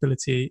guy's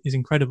ability is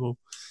incredible.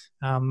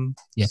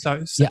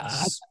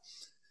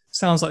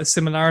 Sounds like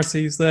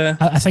similarities there.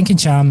 I think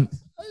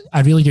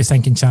I really do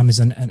think Ntcham is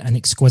an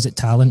exquisite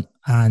talent.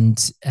 And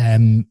I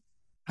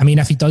mean,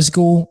 if he does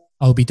go,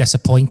 I'll be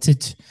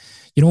disappointed.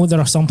 There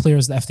are some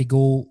players that if they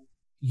go,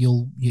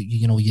 you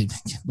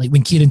like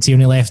when Kieran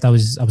Tierney left, I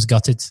was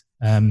gutted.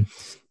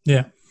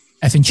 Yeah.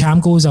 If Ntcham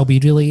goes, it'll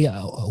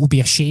be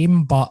a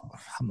shame, but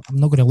I'm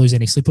not going to lose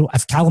any sleep.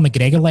 If Callum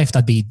McGregor left,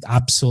 I'd be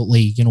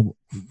absolutely,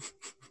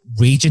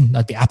 raging.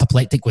 I'd be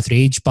apoplectic with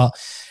rage. But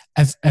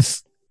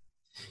if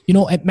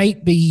it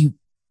might be.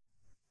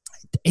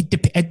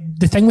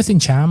 The thing with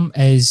Ntcham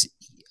is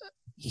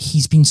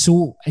he's been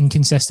so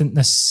inconsistent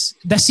this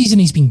season.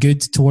 He's been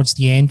good towards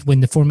the end. When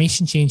the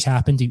formation change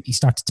happened, he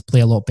started to play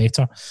a lot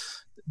better.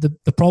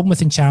 The problem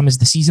with Ntcham is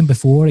the season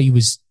before he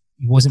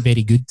wasn't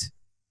very good,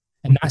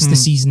 and that's the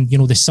season.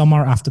 The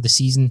summer after the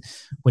season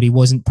where he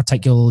wasn't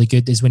particularly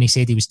good is when he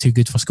said he was too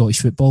good for Scottish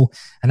football,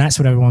 and that's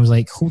where everyone was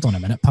like, "Hold on a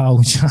minute,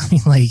 pal."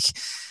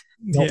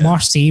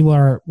 Marseille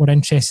were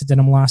interested in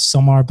him last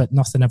summer, but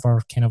nothing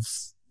ever kind of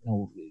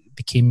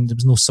became. There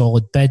was no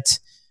solid bid.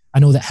 I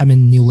know that him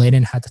and Neil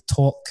Lennon had a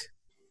talk,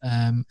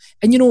 and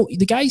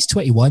the guy's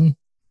 21.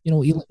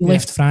 He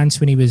left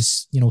France when he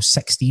was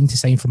 16 to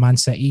sign for Man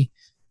City.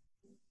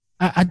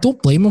 I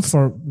don't blame him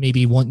for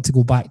maybe wanting to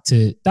go back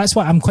to. That's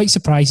why I'm quite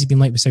surprised he's been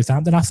linked with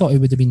Southampton. I thought he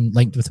would have been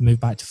linked with a move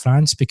back to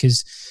France,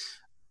 because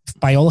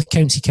by all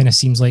accounts he kind of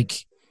seems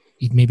like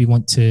he'd maybe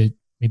want to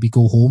maybe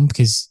go home,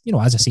 because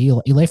as I say,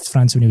 he left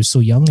France when he was so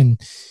young, and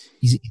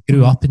he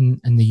grew up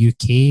in the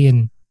UK,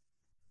 and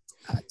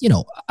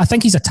I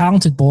think he's a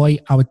talented boy.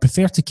 I would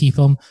prefer to keep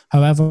him.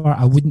 However,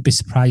 I wouldn't be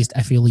surprised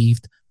if he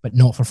left, but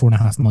not for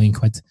 £4.5 million.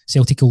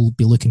 Celtic will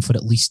be looking for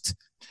at least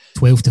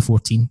 12 to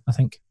 14, I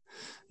think.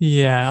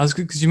 Yeah,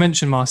 because you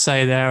mentioned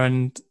Marseille there,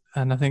 and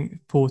I think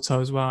Porto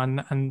as well, and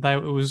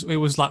it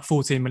was like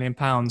 £14 million,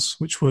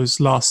 which was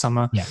last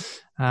summer. Yeah.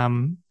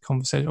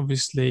 Conversation,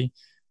 obviously.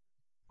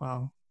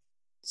 Well,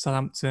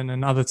 Southampton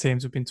and other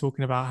teams have been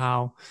talking about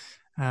how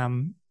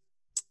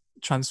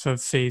transfer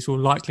fees will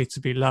likely to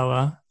be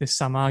lower this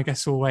summer. I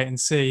guess we'll wait and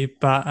see.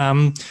 But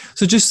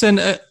so just then,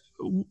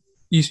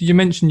 you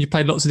mentioned you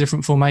played lots of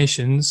different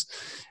formations.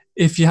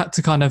 If you had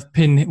to kind of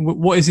pin,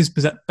 what is his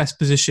best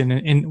position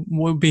in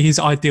what would be his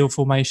ideal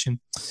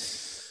formation?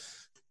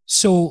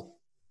 So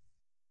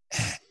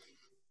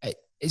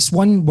it's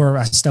one where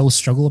I still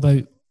struggle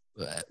about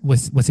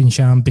with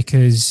Ntcham,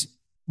 because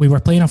we were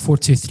playing a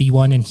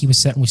 4-2-3-1 and he was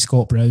sitting with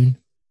Scott Brown.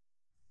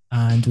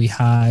 And we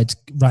had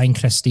Ryan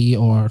Christie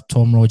or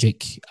Tom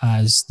Rogic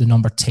as the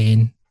number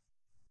 10.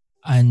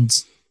 And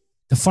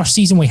the first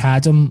season we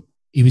had him,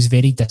 he was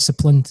very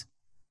disciplined.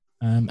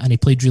 And he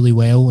played really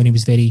well. And he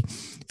was very,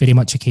 very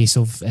much a case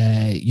of,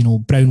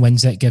 Brown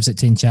wins it, gives it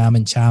to Ntcham.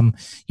 And Ntcham,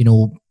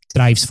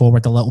 drives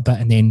forward a little bit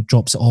and then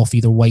drops it off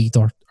either wide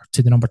or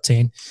to the number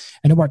 10.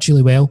 And it worked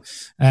really well.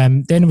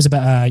 Then it was a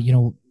bit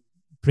of,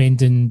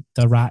 Brendan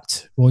the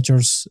Rat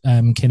Rodgers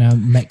kind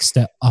of mixed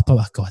it up.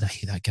 Oh, God, I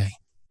hate that guy.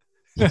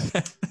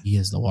 He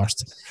is the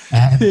worst.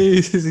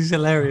 He's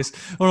hilarious.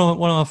 One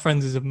of our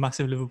friends is a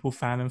massive Liverpool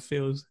fan and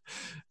feels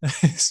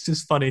it's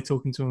just funny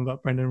talking to him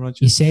about Brendan Rodgers.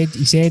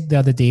 He said the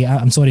other day,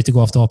 I'm sorry to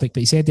go off topic, but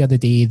he said the other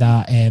day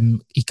that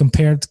he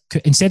compared,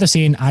 instead of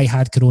saying I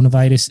had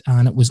coronavirus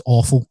and it was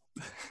awful,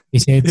 he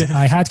said,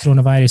 I had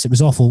coronavirus, it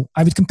was awful.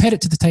 I would compare it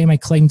to the time I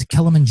climbed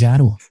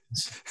Kilimanjaro.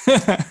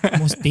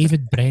 Almost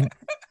David Brent.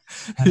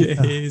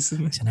 He's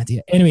an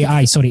idiot. Anyway,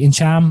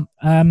 Ntcham.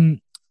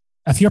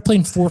 If you're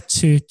playing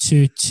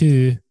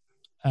 4-2-2-2,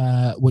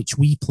 which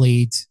we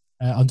played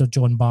under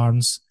John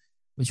Barnes,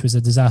 which was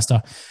a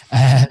disaster,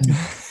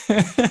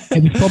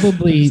 it would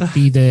probably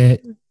be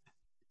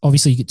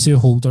obviously you get two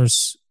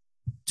holders,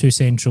 two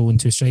central and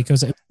two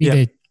strikers. It would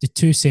be the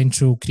two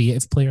central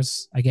creative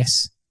players, I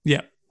guess.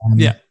 Yeah.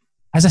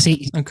 As I say,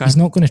 he's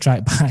not going to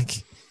track back.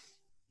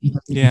 He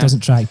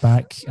doesn't track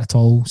back at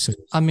all. So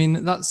I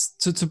mean, that's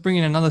to bring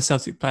in another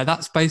Celtic player.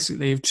 That's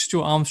basically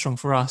Stuart Armstrong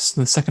for us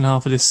in the second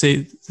half of the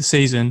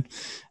season.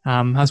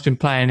 Has been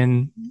playing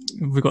in.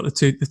 We've got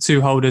the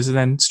two holders, and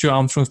then Stuart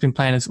Armstrong's been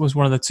playing was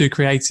one of the two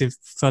creative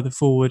further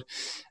forward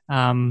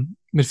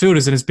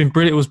midfielders, and it's been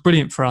brilliant. It was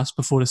brilliant for us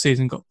before the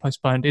season got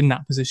postponed in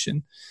that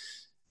position.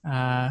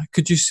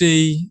 Could you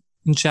see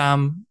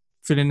Ntcham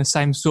filling the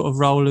same sort of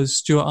role as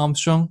Stuart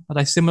Armstrong? Are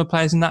they similar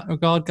players in that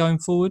regard going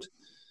forward?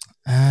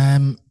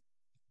 The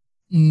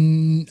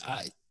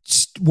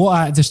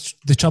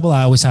trouble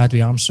I always had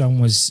with Armstrong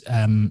was,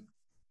 I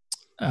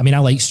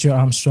like Stuart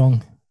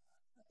Armstrong.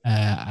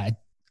 I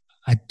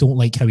don't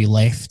like how he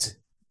left.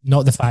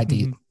 Not the fact that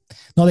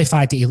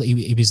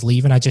he was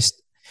leaving. I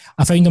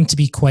found him to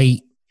be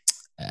quite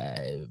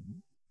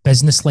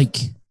businesslike.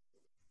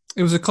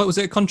 Was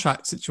it a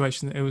contract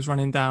situation that it was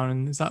running down,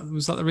 and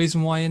was that the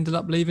reason why he ended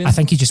up leaving? I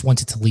think he just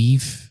wanted to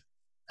leave.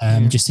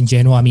 Just in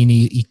general,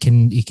 he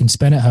can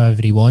spin it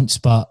however he wants,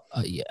 but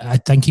I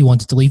think he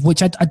wanted to leave,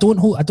 which I don't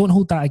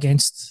hold that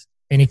against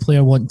any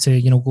player wanting to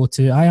go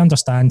to. I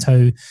understand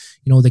how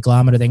the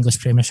glamour of the English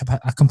Premiership.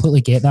 I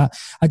completely get that.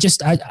 I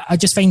just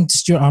find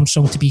Stuart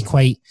Armstrong to be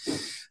quite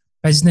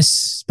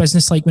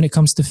business-like when it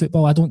comes to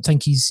football. I don't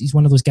think he's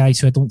one of those guys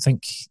who I don't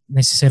think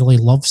necessarily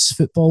loves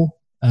football.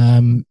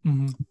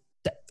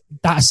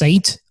 That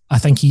aside, I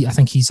think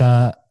he's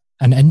an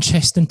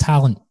interesting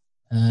talent.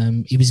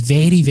 He was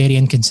very, very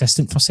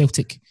inconsistent for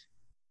Celtic.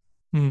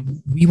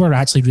 We were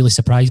actually really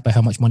surprised by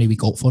how much money we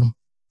got for him.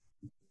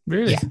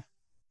 Really? Yeah.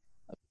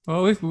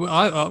 Well,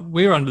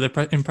 we were under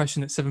the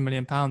impression that £7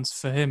 million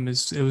for him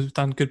it was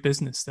done good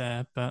business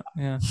there, but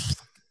yeah.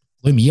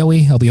 Blew me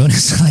away, I'll be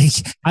honest.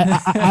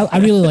 I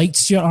really liked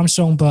Stuart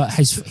Armstrong, but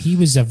he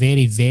was a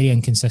very, very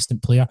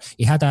inconsistent player.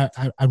 He had a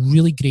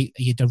really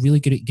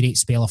great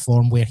spell of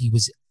form where he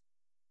was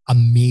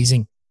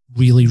amazing,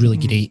 really, really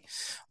great.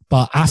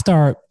 But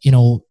after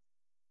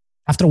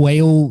a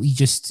while,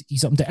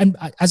 he's up and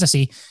as I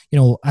say,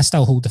 I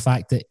still hold the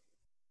fact that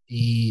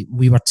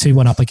we were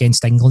 2-1 up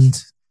against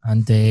England,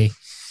 and he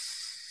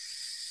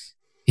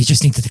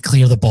just needed to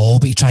clear the ball,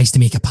 but he tries to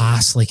make a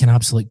pass like an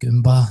absolute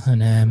Goomba.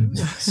 And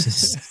it's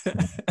just,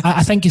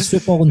 I think his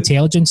football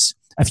intelligence,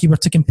 if you were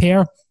to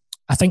compare,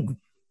 I think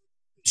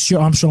Stuart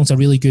Armstrong's a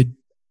really good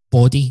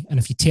body, and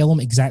if you tell him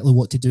exactly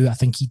what to do, I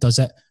think he does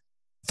it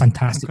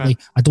fantastically.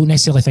 Okay. I don't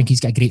necessarily think he's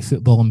got a great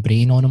footballing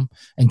brain on him,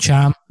 and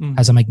Ntcham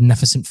has a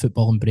magnificent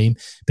footballing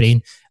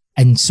brain.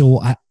 And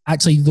so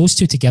actually those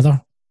two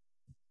together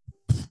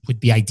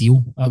would be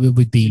ideal. It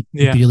would be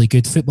really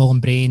good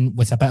footballing brain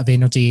with a bit of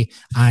energy,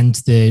 and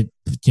the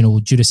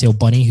Duracell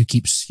bunny who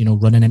keeps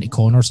running into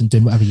corners and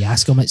doing whatever you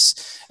ask him.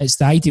 It's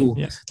the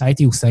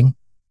ideal thing.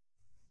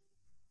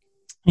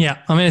 Yeah,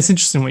 it's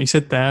interesting what you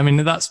said there.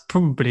 That's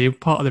probably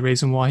part of the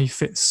reason why he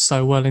fits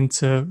so well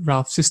into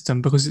Ralph's system,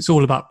 because it's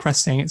all about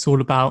pressing, it's all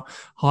about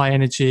high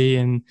energy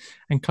and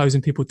closing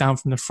people down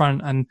from the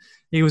front. And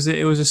it was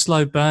a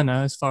slow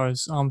burner as far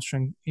as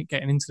Armstrong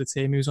getting into the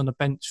team. He was on the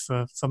bench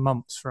for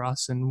months for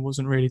us and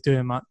wasn't really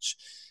doing much.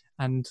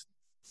 And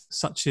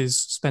such as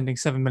spending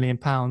 £7 million,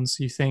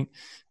 you think,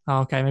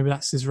 okay, maybe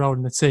that's his role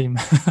in the team.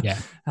 Yeah.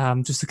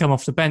 Just to come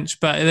off the bench.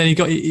 But then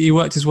he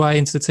worked his way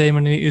into the team,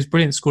 and he was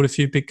brilliant, scored a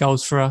few big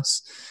goals for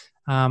us.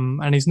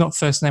 And he's not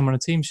first name on a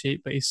team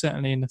sheet, but he's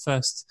certainly in the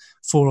first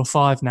 4 or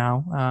 5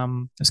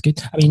 now. That's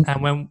good.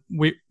 And when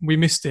we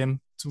missed him,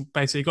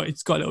 basically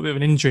he's got a little bit of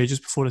an injury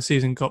just before the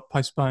season got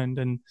postponed,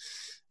 and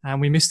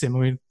we missed him,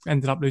 and we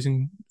ended up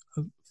losing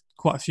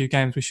quite a few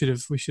games we should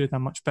have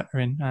done much better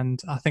in,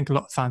 and I think a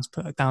lot of fans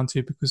put it down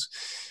to because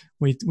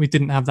we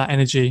didn't have that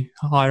energy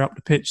higher up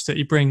the pitch that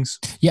he brings.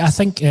 Yeah, I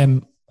think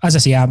as I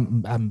say, I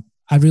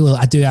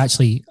do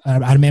actually.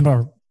 I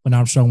remember when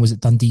Armstrong was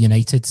at Dundee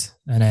United,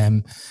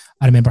 and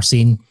I remember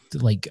saying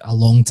like a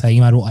long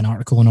time. I wrote an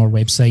article on our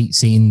website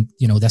saying,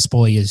 this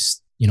boy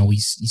is,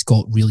 he's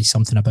got really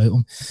something about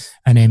him,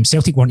 and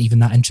Celtic weren't even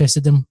that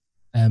interested in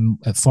him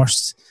at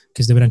first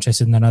because they were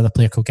interested in another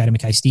player called Gary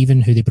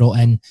Mackay-Steven who they brought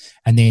in,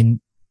 and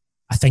then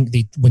I think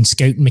when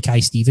scouting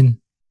Mackay-Steven,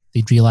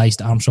 they'd realised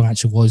that Armstrong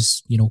actually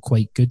was,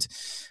 quite good.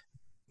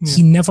 Yeah.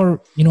 He never,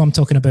 I'm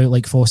talking about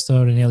like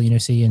Forster and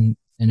Elyounoussi and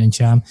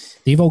Ntcham.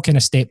 They've all kind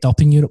of stepped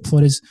up in Europe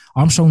for us.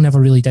 Armstrong never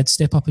really did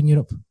step up in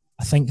Europe.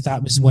 I think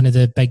that was one of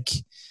the big.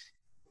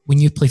 When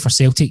you play for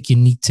Celtic, you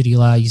need to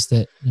realise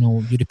that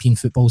European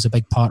football is a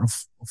big part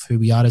of who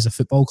we are as a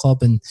football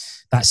club, and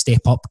that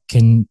step up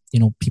can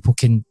people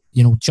can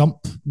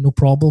jump no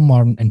problem,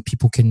 and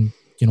people can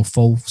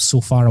fall so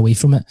far away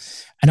from it.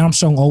 And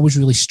Armstrong always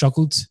really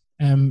struggled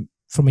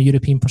from a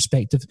European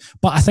perspective,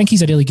 but I think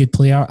he's a really good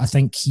player. I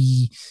think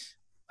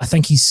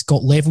he's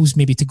got levels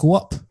maybe to go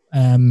up.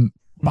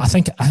 But I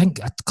think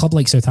a club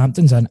like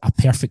Southampton's a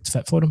perfect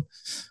fit for him.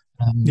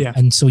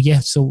 And so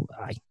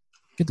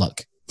good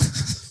luck.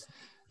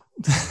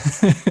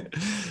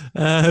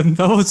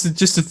 Also,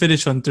 just to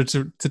finish on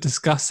to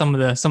discuss some of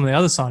the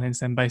other signings.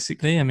 Then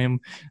basically, I mean,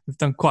 we've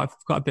done quite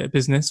a bit of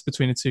business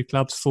between the two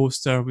clubs.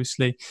 Forster,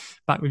 obviously,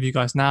 back with you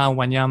guys now.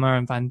 Wanyama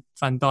and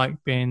Van Dijk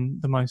being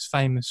the most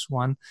famous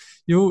one.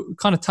 You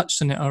kind of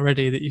touched on it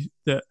already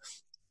that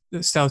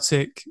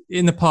Celtic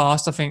in the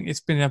past, I think it's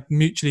been a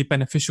mutually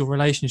beneficial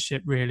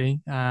relationship.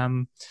 Really,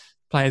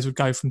 players would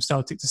go from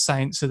Celtic to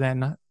Saints, so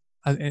then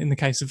in the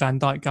case of Van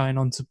Dijk going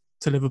on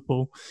to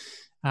Liverpool.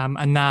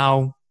 And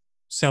now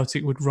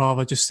Celtic would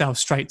rather just sell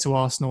straight to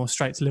Arsenal or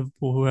straight to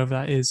Liverpool, whoever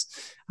that is.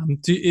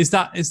 Is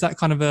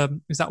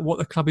that what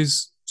the club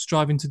is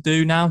striving to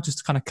do now, just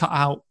to kind of cut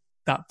out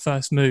that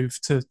first move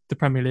to the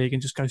Premier League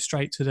and just go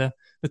straight to the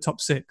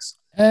top six?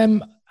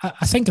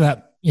 I think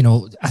that,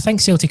 I think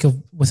Celtic have,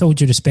 with all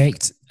due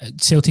respect,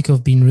 Celtic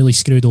have been really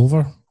screwed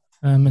over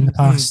in the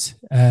past.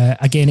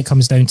 Again, it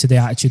comes down to the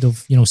attitude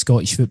of,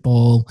 Scottish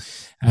football,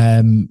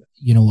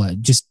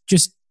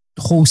 just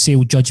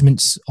wholesale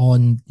judgments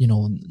on,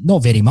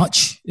 not very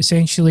much,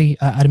 essentially.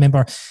 I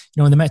remember,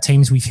 in the amount of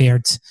times we've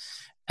heard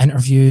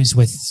interviews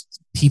with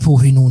people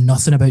who know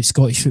nothing about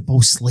Scottish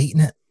football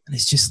slating it, and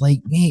it's just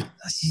like, mate,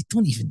 you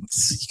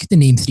couldn't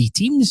name 3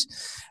 teams.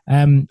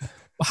 But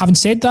having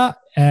said that,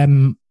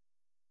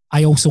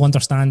 I also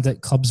understand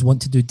that clubs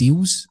want to do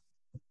deals.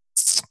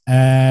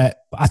 I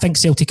think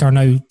Celtic are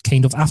now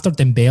kind of, after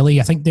Dembele,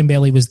 I think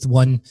Dembele was the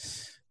one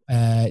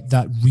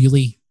that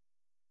really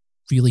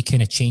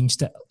kind of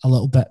changed it a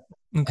little bit.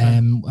 Okay.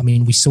 I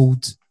mean, we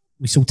sold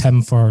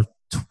him for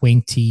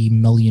 £20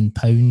 million.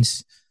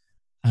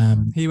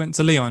 He went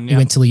to Lyon. He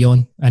went to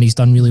Lyon, and he's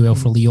done really well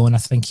for Lyon. I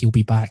think he'll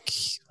be back.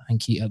 I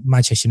think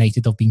Manchester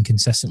United have been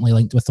consistently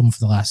linked with him for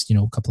the last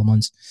couple of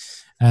months.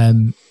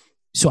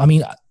 So I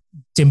mean,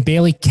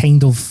 Dembele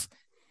kind of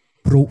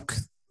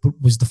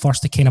was the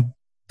first to kind of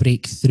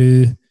break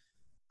through.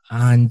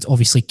 And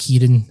obviously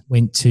Kieran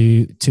went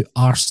to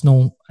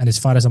Arsenal, and as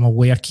far as I'm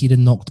aware,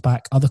 Kieran knocked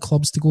back other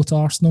clubs to go to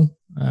Arsenal.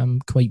 I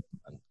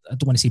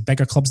don't want to say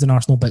bigger clubs than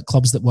Arsenal, but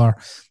clubs that were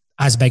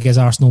as big as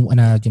Arsenal in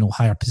a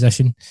higher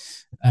position.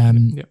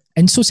 And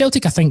so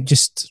Celtic, I think,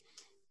 just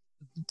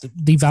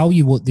they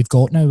value what they've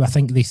got now. I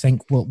think they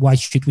think, well, why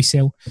should we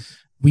sell?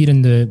 We're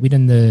in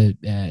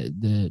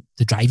the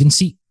driving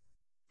seat.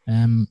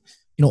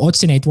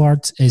 Odsonne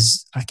Edouard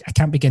is. I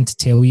can't begin to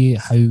tell you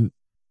how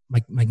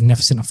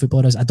magnificent a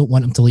footballer is. I don't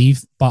want him to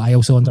leave, but I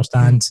also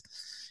understand,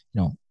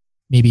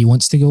 maybe he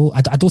wants to go.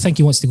 I don't think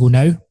he wants to go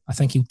now. I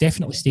think he'll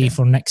definitely stay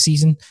for next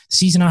season. The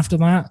season after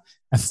that,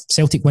 if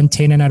Celtic win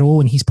 10 in a row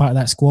and he's part of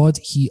that squad,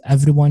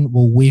 everyone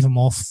will wave him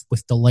off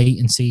with delight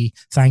and say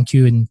thank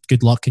you and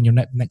good luck in your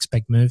next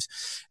big moves.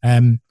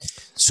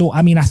 So,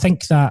 I mean, I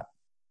think that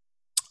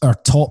our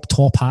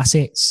top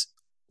assets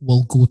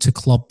will go to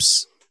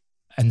clubs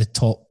in the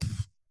top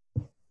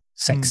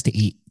 6 to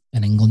 8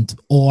 in England,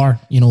 or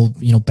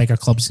bigger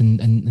clubs in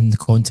the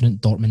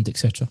continent, Dortmund,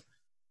 etc.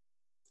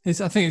 I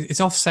think it's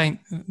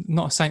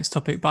not a Saints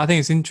topic, but I think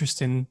it's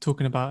interesting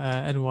talking about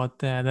Edouard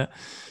there, that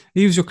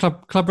he was your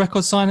club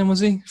record signing,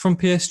 was he, from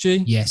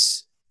PSG?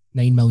 Yes,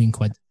 £9 million.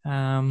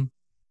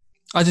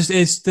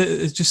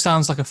 It just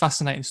sounds like a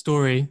fascinating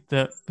story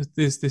that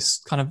there's this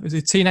kind of, is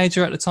a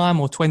teenager at the time,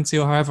 or 20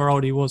 or however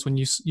old he was when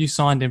you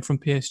signed him from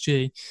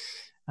PSG.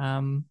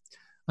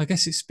 I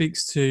guess it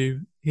speaks to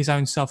his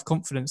own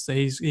self-confidence that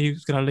he's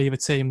going to leave a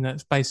team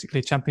that's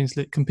basically Champions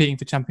League, competing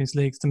for Champions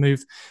League, to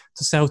move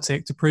to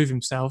Celtic to prove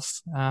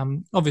himself.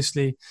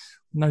 Obviously,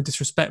 no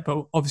disrespect,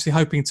 but obviously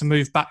hoping to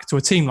move back to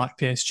a team like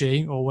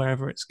PSG or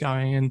wherever it's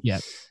going.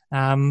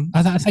 And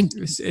I think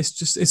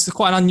it's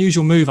quite an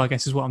unusual move, I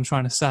guess, is what I'm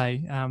trying to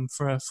say,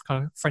 for a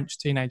kind of French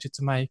teenager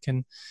to make,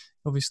 and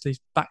obviously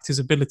backed his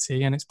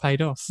ability and it's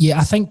paid off. Yeah,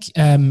 I think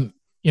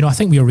I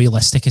think we're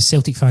realistic. As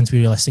Celtic fans,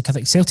 we're realistic. I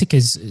think Celtic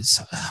it's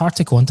hard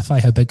to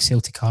quantify how big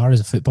Celtic are as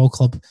a football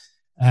club.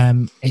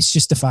 It's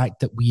just the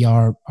fact that we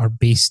are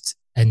based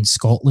in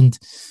Scotland.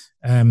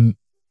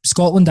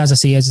 Scotland, as I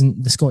say,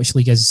 isn't the Scottish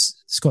League, the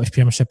Scottish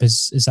Premiership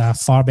is a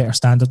far better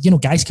standard.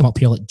 Guys come up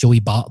here like Joey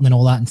Barton and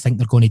all that and think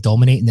they're going to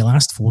dominate in the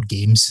last 4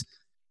 games.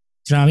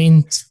 Do you know what I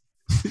mean?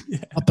 Yeah.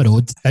 Up the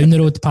road, down the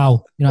road,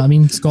 pal. You know what I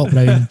mean? Scott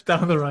Brown.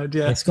 Down the road,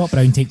 yeah. Scott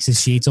Brown takes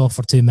his shades off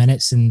for 2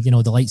 minutes and,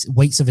 the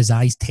whites of his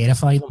eyes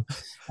terrify them.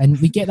 And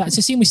we get that. It's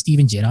the same with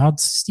Steven Gerrard.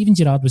 Steven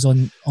Gerrard was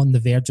on the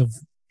verge of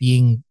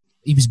he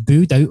was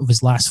booed out of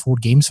his last 4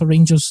 games for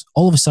Rangers.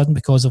 All of a sudden,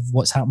 because of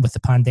what's happened with the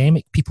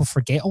pandemic, people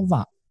forget all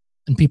that.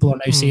 And people are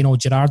now saying,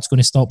 Gerrard's going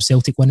to stop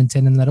Celtic winning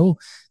 10 in a row.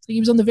 So he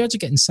was on the verge of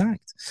getting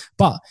sacked.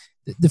 But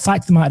the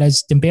fact of the matter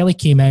is, Dembele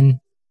came in.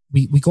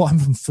 We got him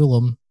from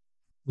Fulham.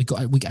 We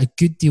got a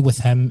good deal with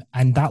him,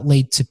 and that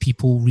led to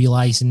people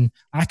realising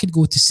I could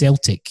go to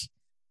Celtic,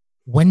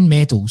 win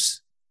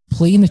medals,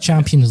 play in the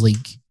Champions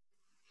League,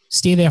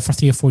 stay there for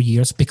 3 or 4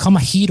 years, become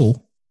a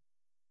hero,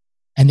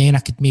 and then I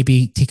could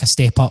maybe take a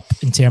step up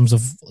in terms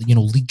of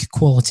league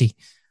quality.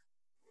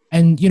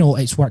 And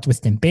it's worked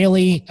with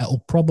Dembele.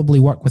 It'll probably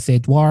work with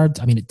Edouard.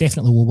 I mean, it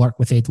definitely will work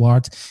with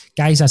Edouard.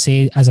 Guys, as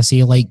I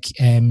say, like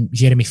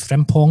Jeremy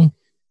Frimpong.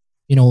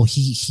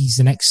 He's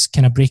the next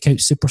kind of breakout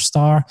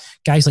superstar.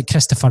 Guys like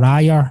Christopher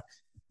Ajer,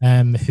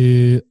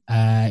 who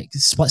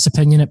splits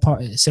opinion at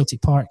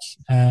Celtic Park,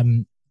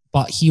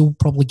 but he'll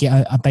probably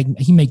get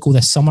he might go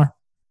this summer.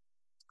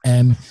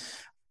 And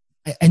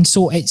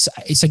so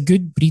it's a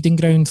good breeding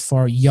ground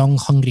for young,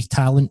 hungry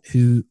talent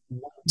who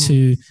want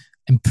to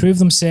improve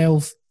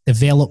themselves,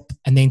 develop,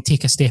 and then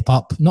take a step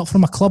up, not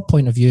from a club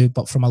point of view,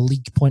 but from a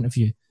league point of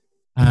view.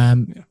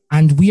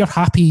 And we are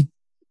happy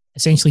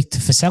essentially to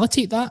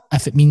facilitate that.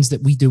 If it means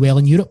that we do well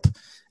in Europe,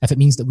 if it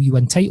means that we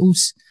win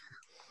titles,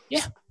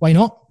 yeah, why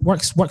not?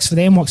 Works for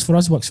them, works for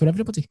us, works for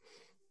everybody.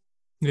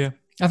 Yeah,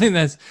 I think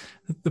there's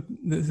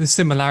the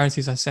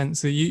similarities I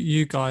sense that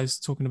you guys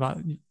talking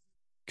about. You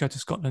go to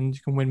Scotland,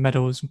 you can win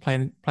medals and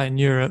play in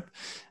Europe,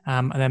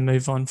 and then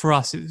move on. For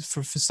us,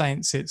 for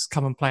Saints, it's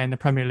come and play in the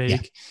Premier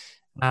League.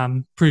 Yeah.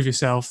 Prove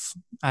yourself,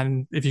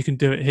 and if you can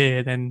do it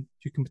here, then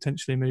you can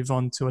potentially move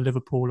on to a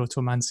Liverpool or to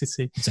a Man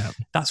City.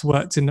 Exactly. That's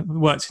worked in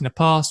the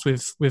past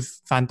with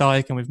Van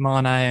Dijk and with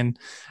Mane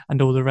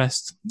and all the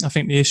rest. I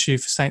think the issue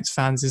for Saints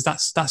fans is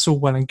that's all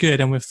well and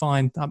good, and we're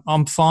fine.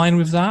 I'm fine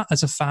with that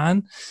as a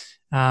fan.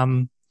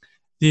 The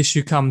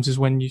issue comes is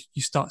when you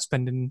start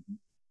spending.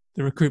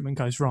 The recruitment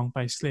goes wrong,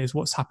 basically, is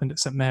what's happened at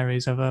St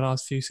Mary's over the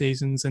last few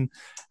seasons. And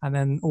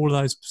then all of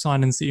those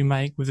signings that you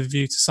make with a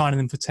view to signing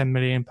them for £10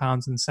 million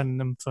and selling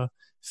them for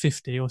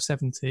 50 or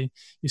 70,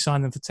 you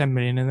sign them for 10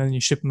 million and then you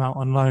ship them out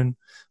on loan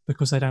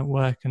because they don't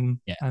work and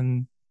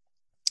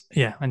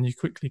you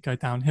quickly go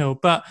downhill.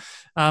 But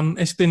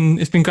it's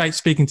been great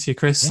speaking to you,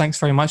 Chris. Yeah. Thanks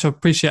very much. I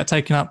appreciate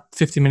taking up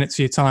 50 minutes of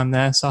your time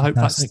there. So I hope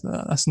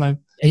that's no.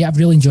 Yeah, I've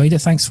really enjoyed it.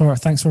 Thanks for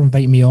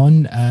inviting me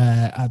on.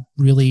 I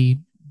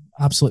really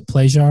absolute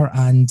pleasure,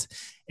 and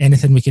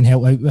anything we can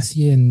help out with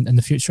you in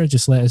the future,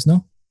 just let us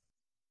know.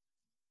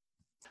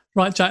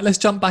 Right, Jack, let's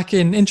jump back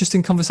in.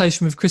 Interesting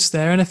conversation with Chris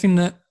there. Anything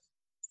that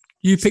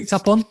you picked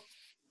up on?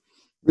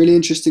 Really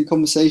interesting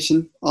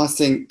conversation. I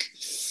think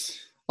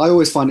I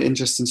always find it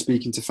interesting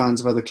speaking to fans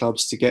of other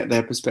clubs to get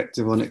their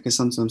perspective on it, because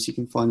sometimes you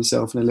can find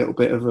yourself in a little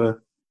bit of a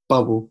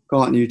bubble,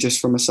 can't you, just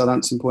from a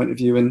Southampton point of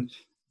view. And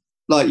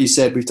like you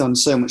said, we've done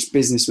so much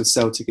business with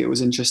Celtic. It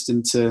was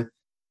interesting to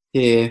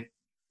hear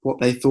what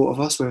they thought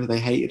of us, whether they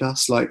hated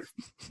us. Like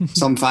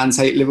some fans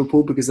hate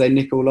Liverpool because they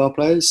nick all our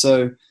players.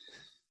 So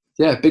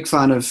yeah, big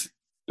fan of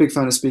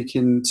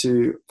speaking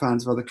to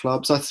fans of other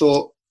clubs. I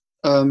thought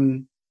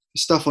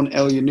stuff on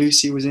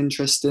Elyounoussi was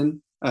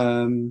interesting.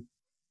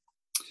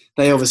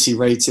 They obviously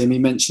rate him. He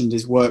mentioned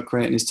his work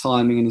rate and his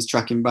timing and his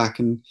tracking back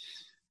and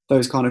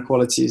those kind of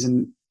qualities.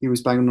 And he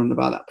was banging on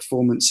about that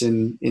performance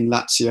in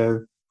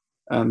Lazio,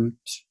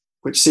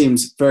 which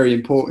seems very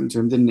important to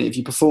him, didn't it? If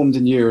you performed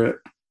in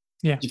Europe,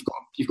 yeah,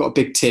 you've got a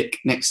big tick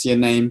next to your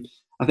name.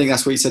 I think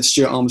that's what he said.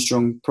 Stuart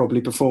Armstrong probably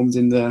performed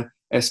in the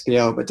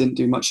SPL but didn't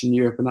do much in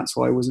Europe, and that's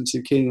why I wasn't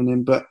too keen on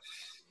him. But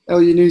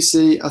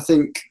Elyounoussi, I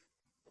think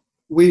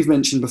we've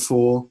mentioned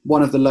before,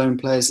 one of the lone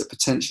players that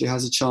potentially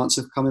has a chance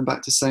of coming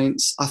back to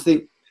Saints. I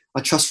think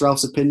I trust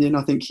Ralph's opinion.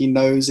 I think he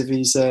knows if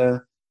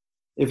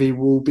he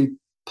will be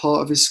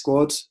part of his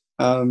squad.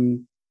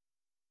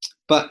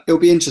 But it'll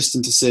be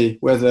interesting to see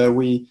whether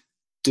we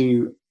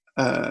do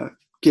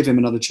give him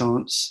another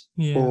chance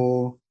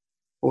or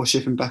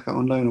ship him back out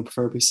on loan, or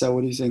preferably sell.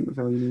 What do you think with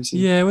Elyounoussi?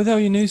 Yeah, with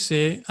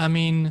Elyounoussi, I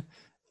mean,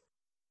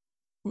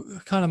 I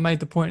kind of made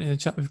the point in the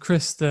chat with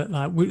Chris that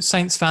like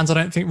Saints fans, I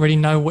don't think really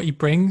know what he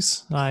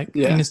brings. Like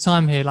in his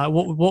time here, like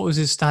what was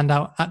his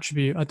standout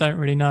attribute? I don't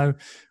really know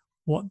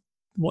what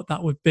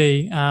that would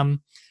be. And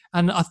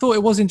I thought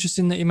it was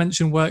interesting that you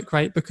mentioned work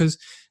rate, because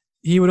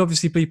he would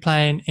obviously be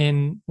playing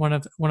in one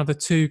of the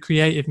two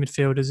creative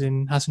midfielders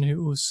in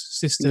Hasenhüttl's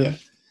system. Yeah.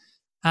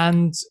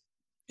 And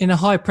in a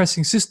high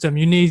pressing system,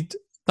 you need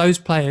those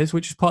players,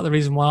 which is part of the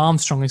reason why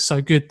Armstrong is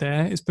so good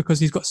there, is because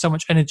he's got so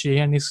much energy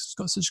and he's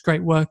got such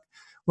great work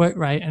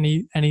rate, and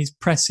he's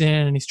pressing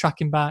and he's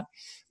tracking back,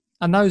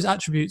 and those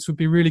attributes would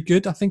be really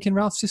good, I think, in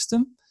Ralph's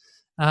system.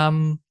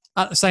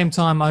 At the same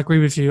time, I agree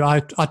with you. I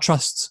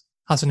trust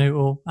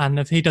Hasenhüttl, and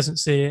if he doesn't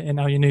see it in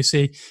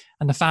Elyounoussi,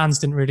 and the fans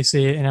didn't really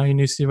see it in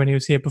Elyounoussi when he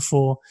was here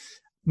before,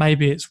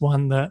 maybe it's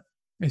one that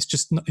it's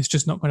just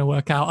not going to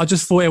work out. I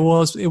just thought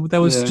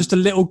there was just a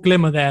little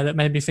glimmer there that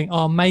made me think,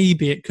 oh,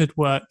 maybe it could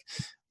work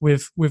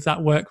with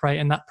that work rate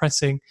and that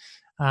pressing.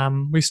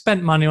 We've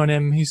spent money on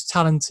him. He's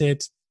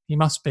talented. He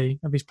must be.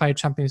 If he's played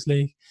Champions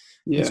League,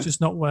 it's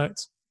just not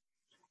worked.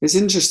 It's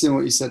interesting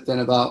what you said then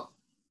about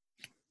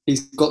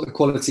he's got the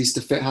qualities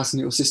to fit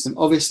Hasenhüttl's system.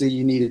 Obviously,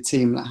 you need a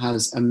team that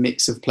has a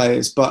mix of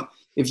players. But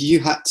if you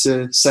had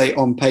to say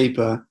on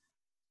paper,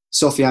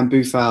 Sofiane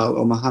Boufal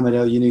or Mohamed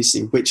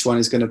Elyounoussi, which one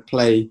is going to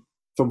play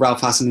for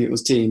Ralph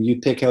Hasenhüttl's team,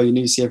 you'd pick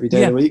Elyounoussi every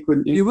day of the week,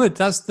 wouldn't you? You would.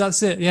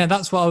 That's it. Yeah,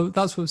 that's what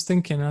I was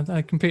thinking.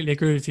 I completely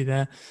agree with you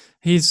there.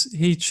 He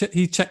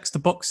checks the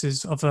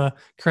boxes of a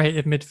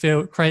creative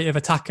midfield, creative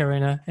attacker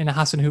in a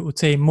Hasenhüttl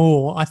team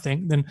more, I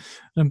think, than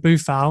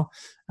Boufal,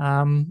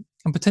 and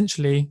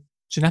potentially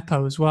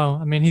Djenepo as well.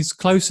 I mean, he's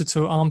closer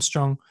to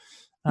Armstrong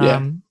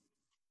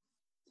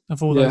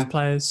of all those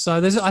players.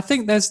 So I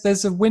think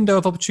there's a window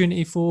of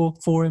opportunity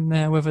for him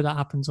there. Whether that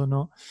happens or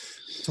not,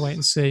 to wait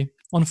and see.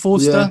 On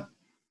Forster,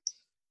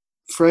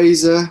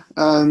 Fraser.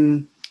 I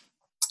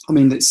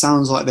mean, it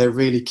sounds like they're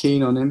really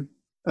keen on him.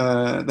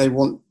 They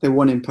want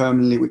him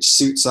permanently, which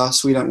suits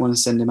us. We don't want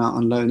to send him out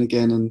on loan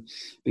again and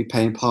be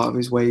paying part of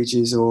his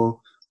wages, or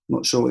I'm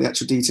not sure what the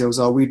actual details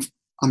are.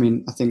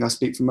 I think I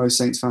speak for most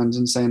Saints fans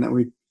in saying that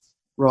we'd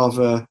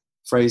rather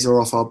Fraser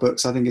off our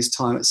books. I think his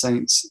time at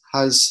Saints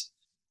has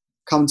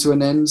come to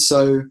an end.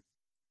 So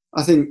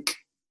I think,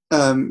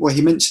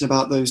 he mentioned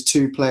about those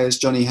two players,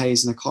 Johnny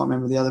Hayes, and I can't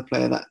remember the other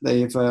player that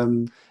they've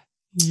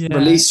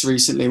released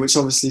recently, which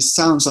obviously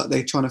sounds like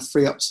they're trying to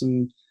free up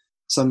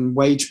some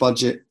wage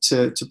budget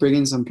to bring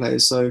in some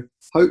players. So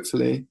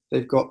hopefully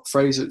they've got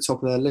Fraser at the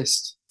top of their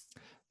list.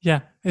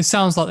 Yeah, it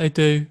sounds like they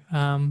do,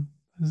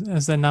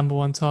 as their number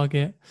one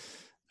target.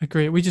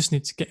 Agree. We just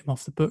need to get him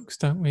off the books,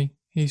 don't we?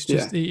 He's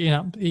just eating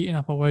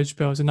up our wage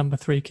bill as a number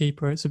 3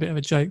 keeper. It's a bit of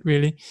a joke,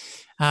 really.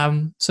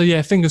 So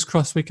yeah, fingers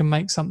crossed we can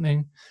make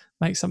something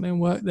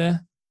work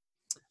there.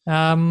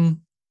 Olivier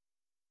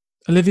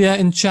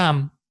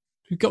Ntcham.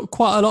 We've got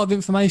quite a lot of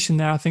information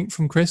there, I think,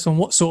 from Chris on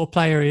what sort of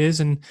player he is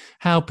and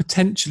how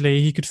potentially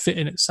he could fit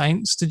in at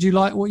Saints. Did you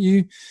like what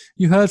you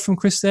heard from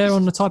Chris there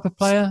on the type of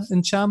player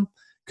Ntcham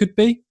could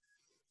be?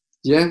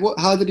 Yeah,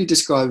 how did he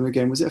describe him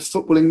again? Was it a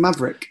footballing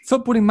maverick?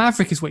 Footballing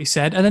maverick is what he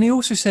said. And then he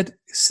also said,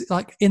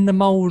 like, in the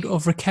mould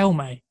of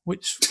Riquelme,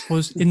 which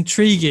was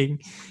intriguing.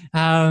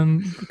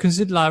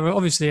 Considered, like,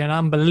 obviously an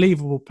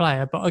unbelievable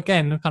player, but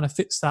again, it kind of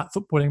fits that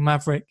footballing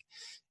maverick,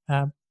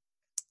 I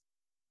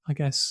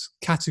guess,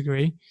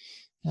 category.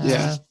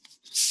 Yeah.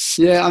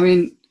 I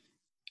mean,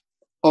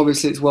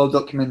 obviously it's well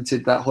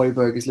documented that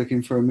Højbjerg is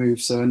looking for a move,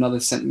 so another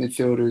centre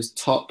midfielder is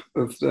top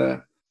of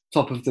the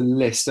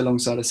list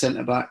alongside a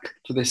centre back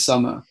for this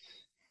summer.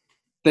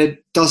 There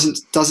doesn't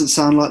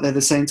sound like they're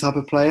the same type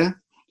of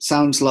player.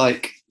 Sounds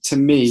like, to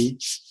me,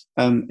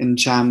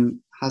 Ntcham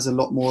has a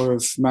lot more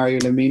of Mario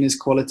Lemina's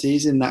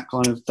qualities in that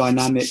kind of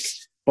dynamic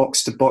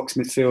box-to-box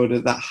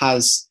midfielder that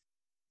has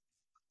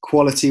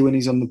quality when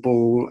he's on the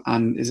ball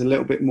and is a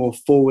little bit more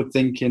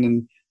forward-thinking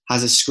and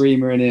has a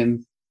screamer in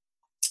him,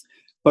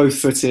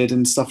 both-footed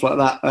and stuff like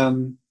that,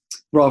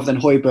 rather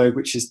than Højbjerg,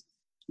 which is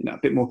a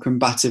bit more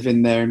combative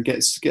in there and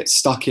gets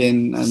stuck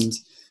in and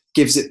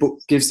gives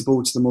the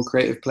ball to the more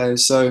creative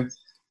players. So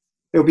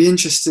it'll be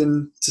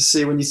interesting to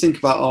see when you think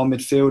about our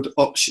midfield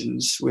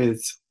options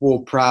with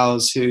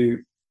Ward-Prowse, who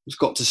has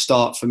got to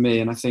start for me,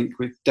 and I think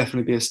would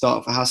definitely be a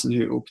start for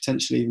Hasenhüttl, or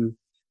potentially even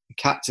a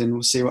captain.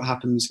 We'll see what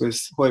happens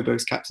with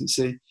Højbjerg's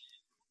captaincy.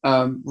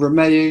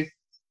 Romeu,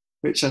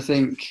 which I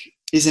think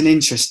is an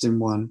interesting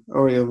one.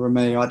 Oriol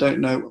Romeu, I don't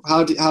know.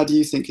 How do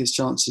you think his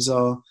chances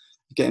are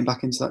of getting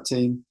back into that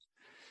team?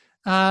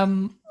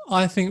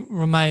 I think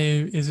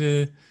Romeu is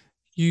a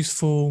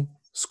useful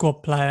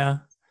squad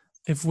player.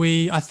 If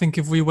we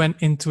went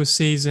into a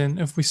season,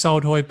 if we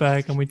sold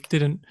Højbjerg and we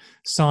didn't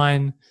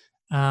sign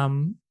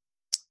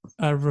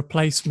a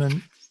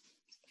replacement,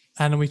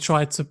 and we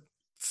tried to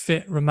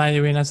fit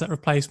Romeu in as that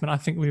replacement, I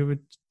think we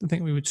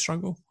would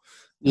struggle.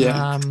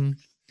 Yeah.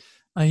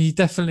 He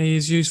definitely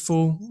is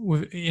useful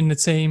in the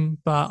team,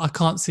 but I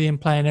can't see him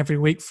playing every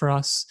week for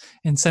us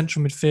in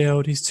central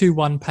midfield. He's too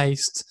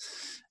one-paced.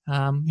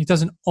 He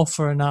doesn't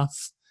offer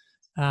enough,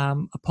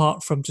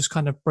 apart from just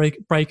kind of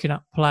breaking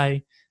up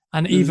play.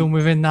 And even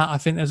within that, I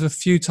think there's a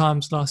few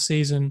times last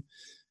season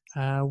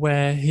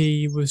where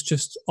he was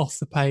just off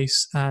the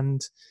pace,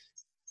 and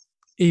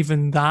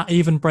even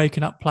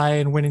breaking up play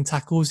and winning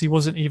tackles, he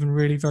wasn't even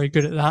really very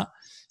good at that.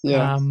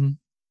 Yeah.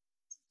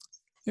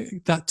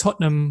 That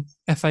Tottenham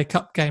FA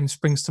Cup game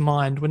springs to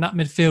mind when that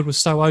midfield was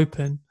so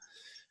open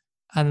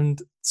and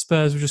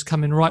Spurs were just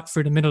coming right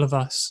through the middle of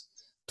us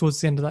towards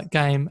the end of that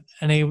game,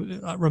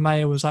 and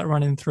Romeo was like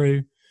running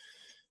through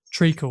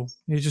treacle.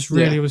 He just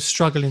really was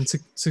struggling to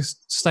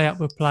stay up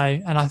with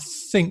play, and I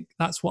think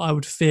that's what I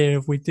would fear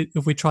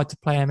if we tried to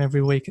play him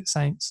every week at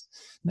Saints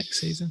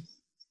next season.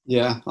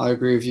 Yeah, I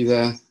agree with you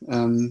there.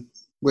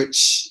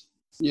 Which,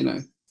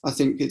 I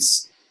think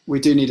we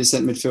do need a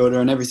centre midfielder,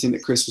 and everything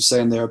that Chris was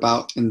saying there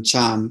about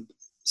Ntcham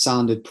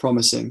sounded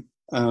promising.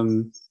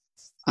 And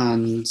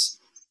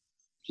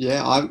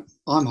yeah,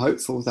 I'm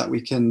hopeful that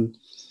we can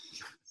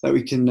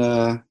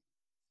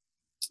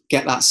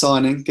get that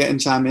signing, get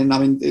Ntcham in. I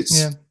mean,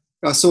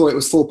 I saw it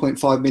was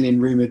 4.5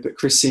 million rumoured, but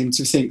Chris seemed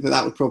to think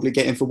that would probably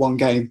get him for one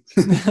game.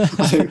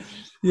 I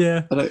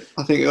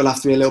think it'll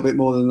have to be a little bit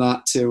more than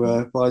that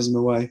to prize him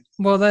away.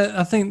 Well,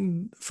 I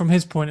think from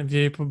his point of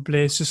view,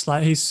 probably it's just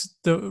like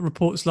the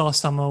reports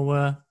last summer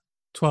were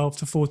 12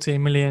 to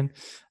 14 million.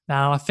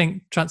 Now, I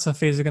think transfer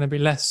fees are going to be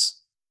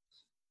less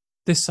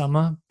this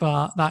summer,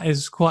 but that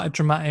is quite a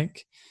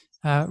dramatic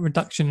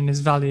reduction in his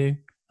value.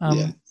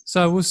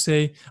 So we'll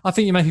see. I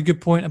think you make a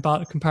good point about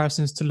the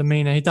comparisons to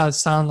Lamina. He does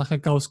sound like a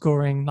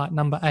goal-scoring, like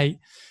number 8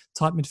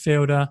 type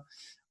midfielder.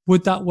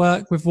 Would that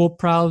work with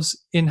Ward-Prowse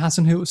in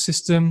Hasenhüttl's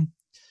system?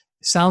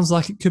 It sounds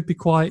like we could be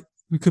quite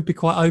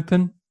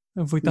open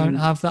if we don't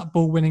have that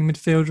ball-winning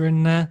midfielder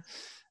in there.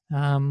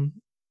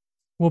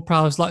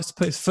 Ward-Prowse likes to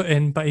put his foot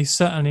in, but he's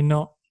certainly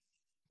not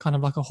kind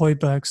of like a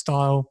Højbjerg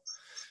style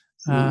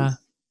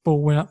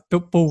ball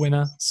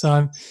winner.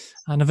 So,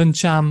 and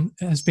Ntcham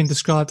has been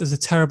described as a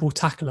terrible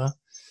tackler.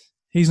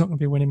 He's not going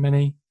to be winning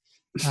many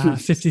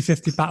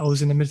 50-50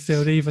 battles in the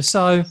midfield either.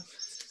 So,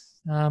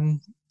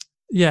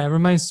 it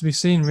remains to be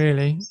seen,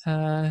 really.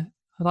 I'd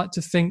like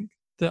to think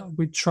that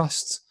we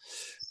trust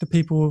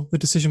the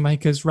decision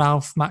makers,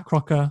 Ralph, Matt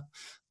Crocker,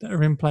 that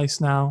are in place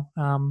now,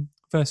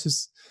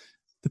 versus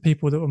the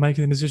people that were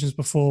making the decisions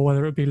before,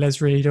 whether it be Les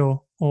Reed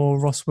or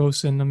Ross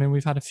Wilson. I mean,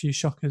 we've had a few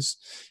shockers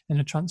in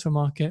the transfer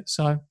market,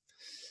 so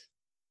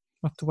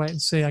we'll have to wait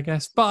and see, I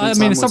guess. But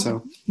time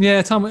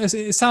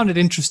it sounded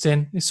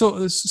interesting. It's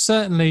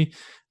certainly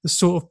the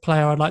sort of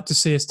player I'd like to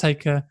see us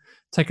take a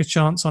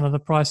chance on if the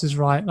price is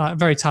right. Like,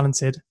 very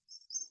talented,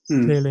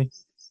 clearly.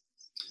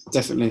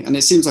 Definitely, and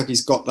it seems like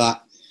he's got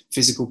that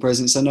physical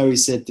presence. I know he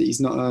said that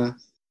he's not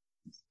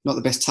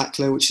the best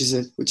tackler, which is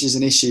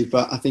an issue.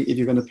 But I think if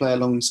you're going to play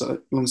alongside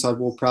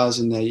Ward-Prowse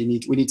in there, we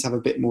need to have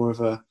a bit more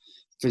of a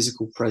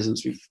physical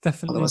presence.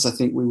 Definitely. Otherwise, I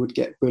think we would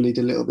get bullied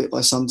a little bit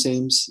by some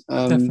teams.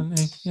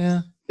 Definitely,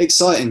 yeah.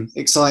 Exciting.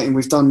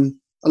 We've done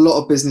a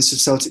lot of business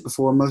with Celtic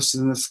before, and most of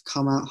them have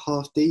come out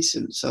half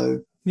decent.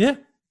 So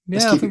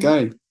let's keep it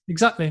going.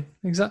 Exactly.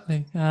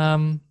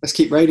 Let's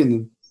keep raiding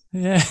them.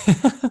 Yeah.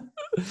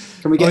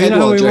 Can we get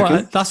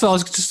Edouard? That's what I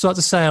was just about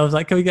to say. I was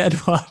like, can we get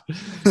Edouard?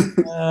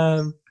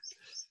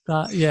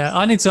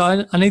 I need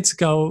to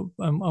go.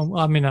 I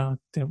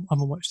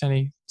haven't watched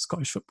any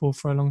Scottish football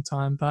for a long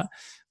time, but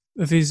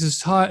if he's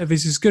as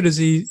good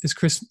as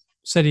Chris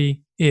said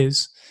he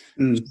is,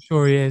 I'm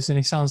sure he is, and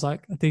he sounds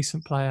like a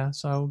decent player.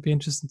 So it'll be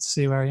interesting to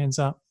see where he ends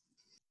up.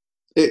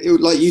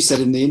 Like you said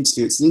in the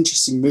interview, it's an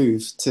interesting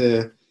move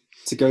to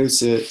go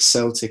to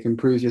Celtic and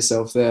prove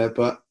yourself there,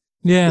 but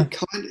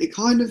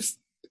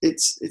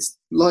it's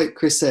like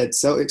Chris said,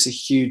 Celtic's a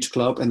huge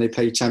club and they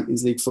play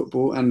Champions League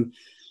football, and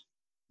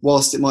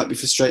whilst it might be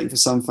frustrating for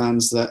some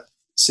fans that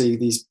see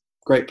these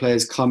great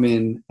players come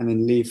in and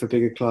then leave for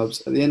bigger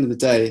clubs, at the end of the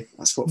day,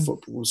 that's what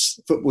football's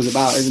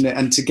about, isn't it?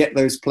 And to get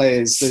those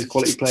players, those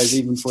quality players,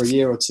 even for a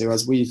year or two,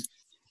 as we've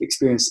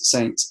experienced at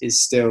Saints,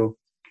 is still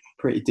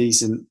pretty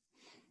decent.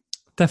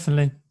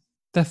 Definitely.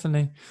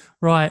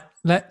 Right,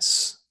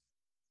 let's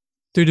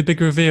do the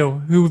big reveal.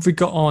 Who have we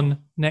got on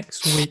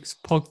next week's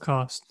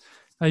podcast?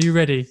 Are you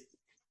ready?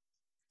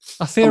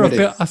 I fear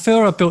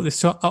I built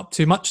this up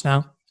too much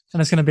now,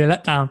 and it's going to be a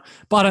letdown.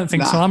 But I don't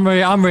think so. I'm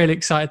really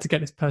excited to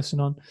get this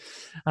person on.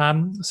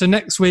 So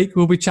next week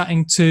we'll be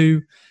chatting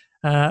to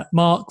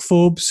Mark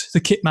Forbes, the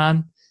kit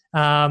man,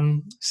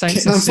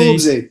 Saints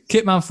FC,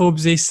 Kitman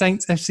Forbesy,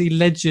 Saints FC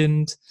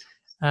legend.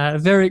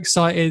 Very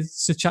excited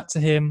to chat to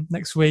him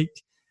next week.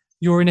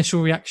 Your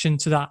initial reaction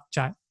to that,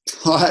 Jack?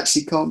 I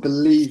actually can't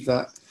believe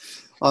that.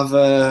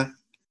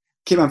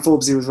 Kitman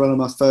Forbesy was one of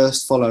my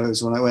first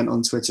followers when I went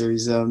on Twitter.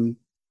 He's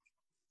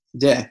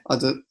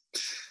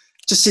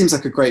just seems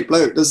like a great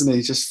bloke, doesn't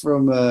he? Just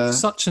from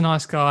such a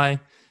nice guy.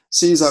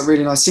 Seems like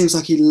really nice. Seems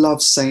like he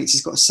loves Saints.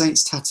 He's got a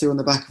Saints tattoo on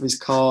the back of his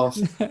calf.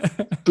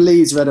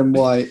 Bleeds red and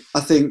white. I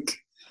think,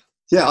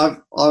 I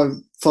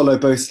follow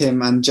both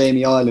him and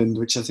Jamie Ireland,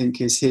 which I think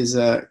is his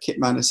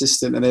kitman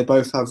assistant, and they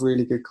both have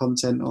really good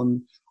content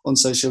on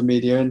social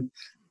media. And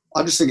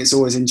I just think it's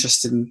always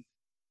interesting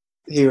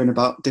hearing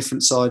about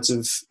different sides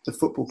of the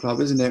football club,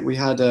 isn't it? We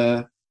had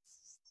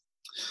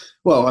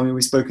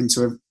we've spoken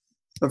to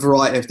a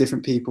variety of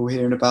different people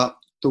hearing about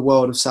the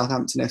world of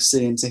Southampton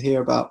FC, and to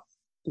hear about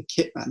the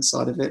kitman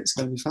side of it's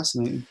going to be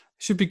fascinating.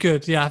 Should be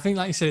good. Yeah, I think,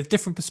 like you said, a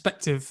different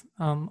perspective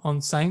on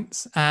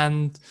Saints,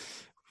 and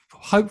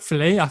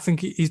hopefully, I think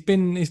he's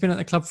been at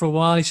the club for a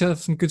while. He should have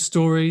some good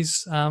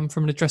stories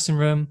from the dressing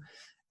room.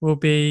 We'll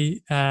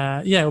be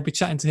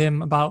chatting to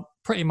him about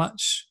pretty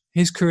much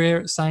his career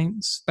at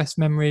Saints, best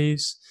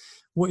memories,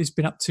 what he's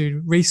been up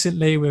to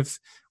recently with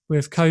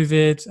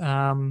COVID,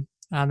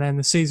 and then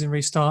the season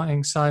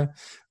restarting. So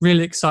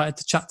really excited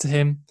to chat to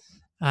him.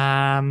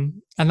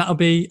 And that'll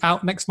be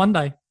out next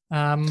Monday.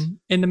 In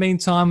the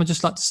meantime, I'd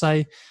just like to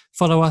say,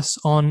 follow us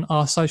on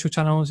our social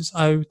channels. It's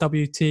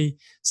OWT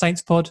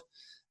Saints Pod.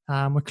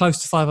 We're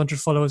close to 500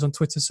 followers on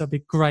Twitter, so it'd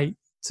be great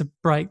to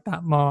break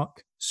that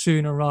mark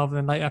sooner rather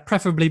than later,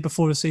 preferably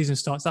before the season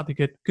starts. That'd be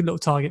good. Good little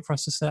target for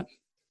us to set.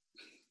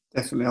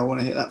 Definitely. I want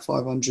to hit that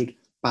 500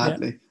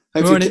 badly. Yeah.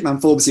 Hopefully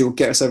Kitman Forbesy will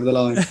get us over the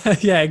line.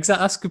 Yeah,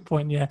 exactly. That's a good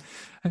point. Yeah.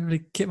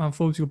 Hopefully Kitman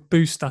Forbesy will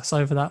boost us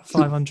over that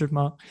 500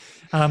 mark.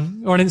 Or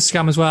on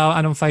Instagram as well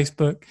and on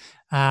Facebook.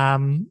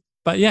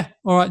 But yeah,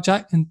 all right,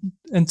 Jack. And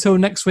until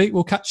next week,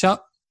 we'll catch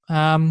up.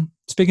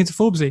 Speaking to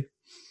Forbesy.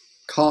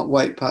 Can't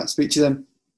wait, Pat. Speak to you then.